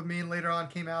broke up with me and later on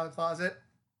came out of the closet.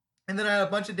 And then I had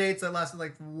a bunch of dates that lasted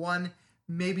like 1,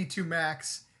 maybe 2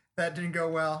 max that didn't go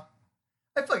well.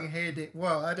 I fucking hated it.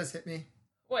 Whoa, that just hit me.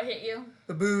 What hit you?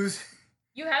 The booze.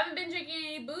 You haven't been drinking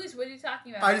any booze. What are you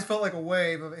talking about? I just felt like a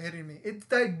wave of it hitting me. It's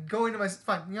that going to my...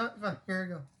 Fine, you know what? Fine, here we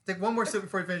go. Take one more sip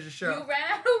before you finish the show. You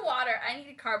ran out of water. I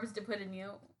needed carbs to put in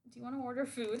you. Do you want to order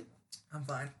food? I'm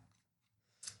fine.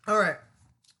 All right.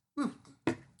 Whew.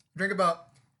 Drink about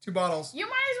 2 bottles. You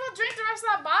might as well drink the rest of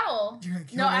that bottle. You're gonna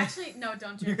kill No, me. actually, no,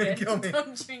 don't drink You're it. gonna kill me.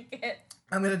 Don't drink it.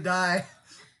 I'm gonna die.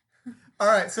 All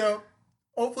right, so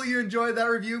hopefully you enjoyed that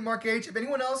review, Mark H. If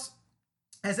anyone else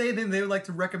has anything they would like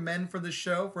to recommend for this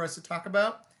show for us to talk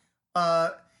about,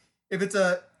 if it's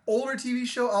a older TV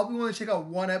show, I'll be willing to check out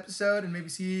one episode and maybe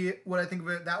see what I think of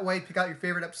it that way. Pick out your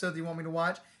favorite episode that you want me to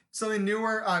watch. Something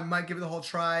newer, I might give it the whole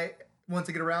try once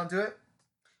I get around to it.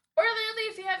 Or literally,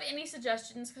 if you have any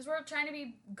suggestions, because we're trying to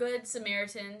be good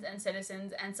Samaritans and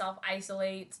citizens and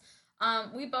self-isolate.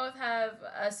 We both have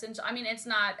essential. I mean, it's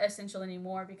not essential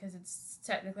anymore because it's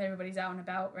technically everybody's out and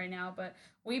about right now. But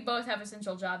we both have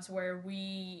essential jobs where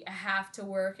we have to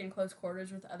work in close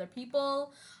quarters with other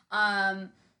people.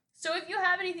 So if you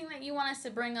have anything that you want us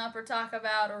to bring up or talk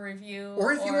about or review,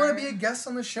 Or if you want to be a guest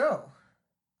on the show,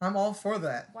 I'm all for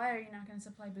that. Why are you not going to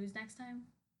supply booze next time?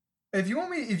 If you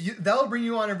want me, that'll bring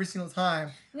you on every single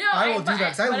time. No, I will do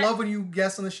that because I love when you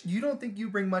guest on the show. You don't think you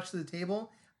bring much to the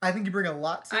table. I think you bring a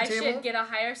lot to the table. I should get a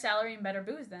higher salary and better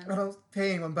booze then. I don't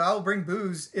pay anyone, but I'll bring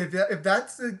booze. If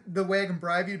that's the way I can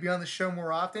bribe you to be on the show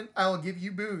more often, I will give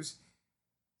you booze.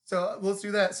 So let's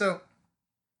do that. So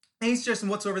any suggestion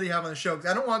whatsoever that you have on the show?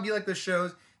 Because I don't want to be like the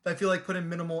shows that I feel like put in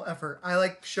minimal effort. I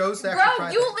like shows that actually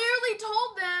try you things. literally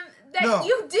told them that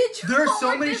you did your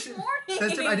homework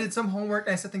this morning. I did some homework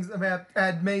and I said things. I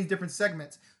had many different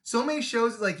segments. So many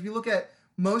shows, like if you look at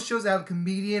most shows that have a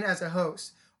comedian as a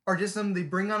host, are just them. They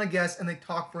bring on a guest and they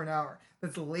talk for an hour.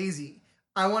 That's lazy.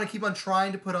 I want to keep on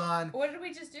trying to put on. What did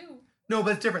we just do? No,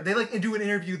 but it's different. They like do an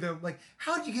interview. Them like,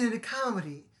 how did you get into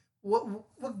comedy?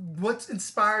 What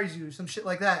inspires you? Some shit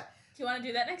like that. Do you want to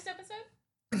do that next episode?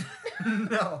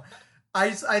 No,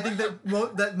 I think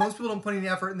that most people don't put any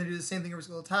effort and they do the same thing every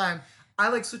single time. I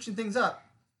like switching things up,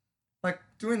 like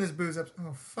doing this booze up.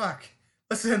 Oh fuck!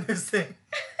 Let's end this thing.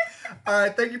 All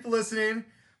right, thank you for listening.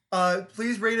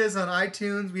 Please rate us on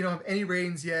iTunes. We don't have any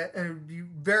ratings yet, and it would be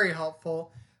very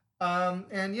helpful.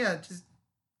 And yeah, just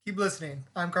keep listening.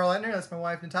 I'm Carl Etner. That's my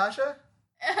wife, Natasha.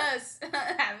 I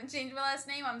haven't changed my last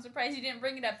name. I'm surprised you didn't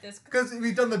bring it up this. Because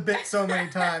we've done the bit so many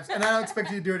times, and I don't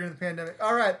expect you to do it during the pandemic.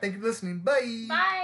 All right, thank you for listening. Bye. Bye.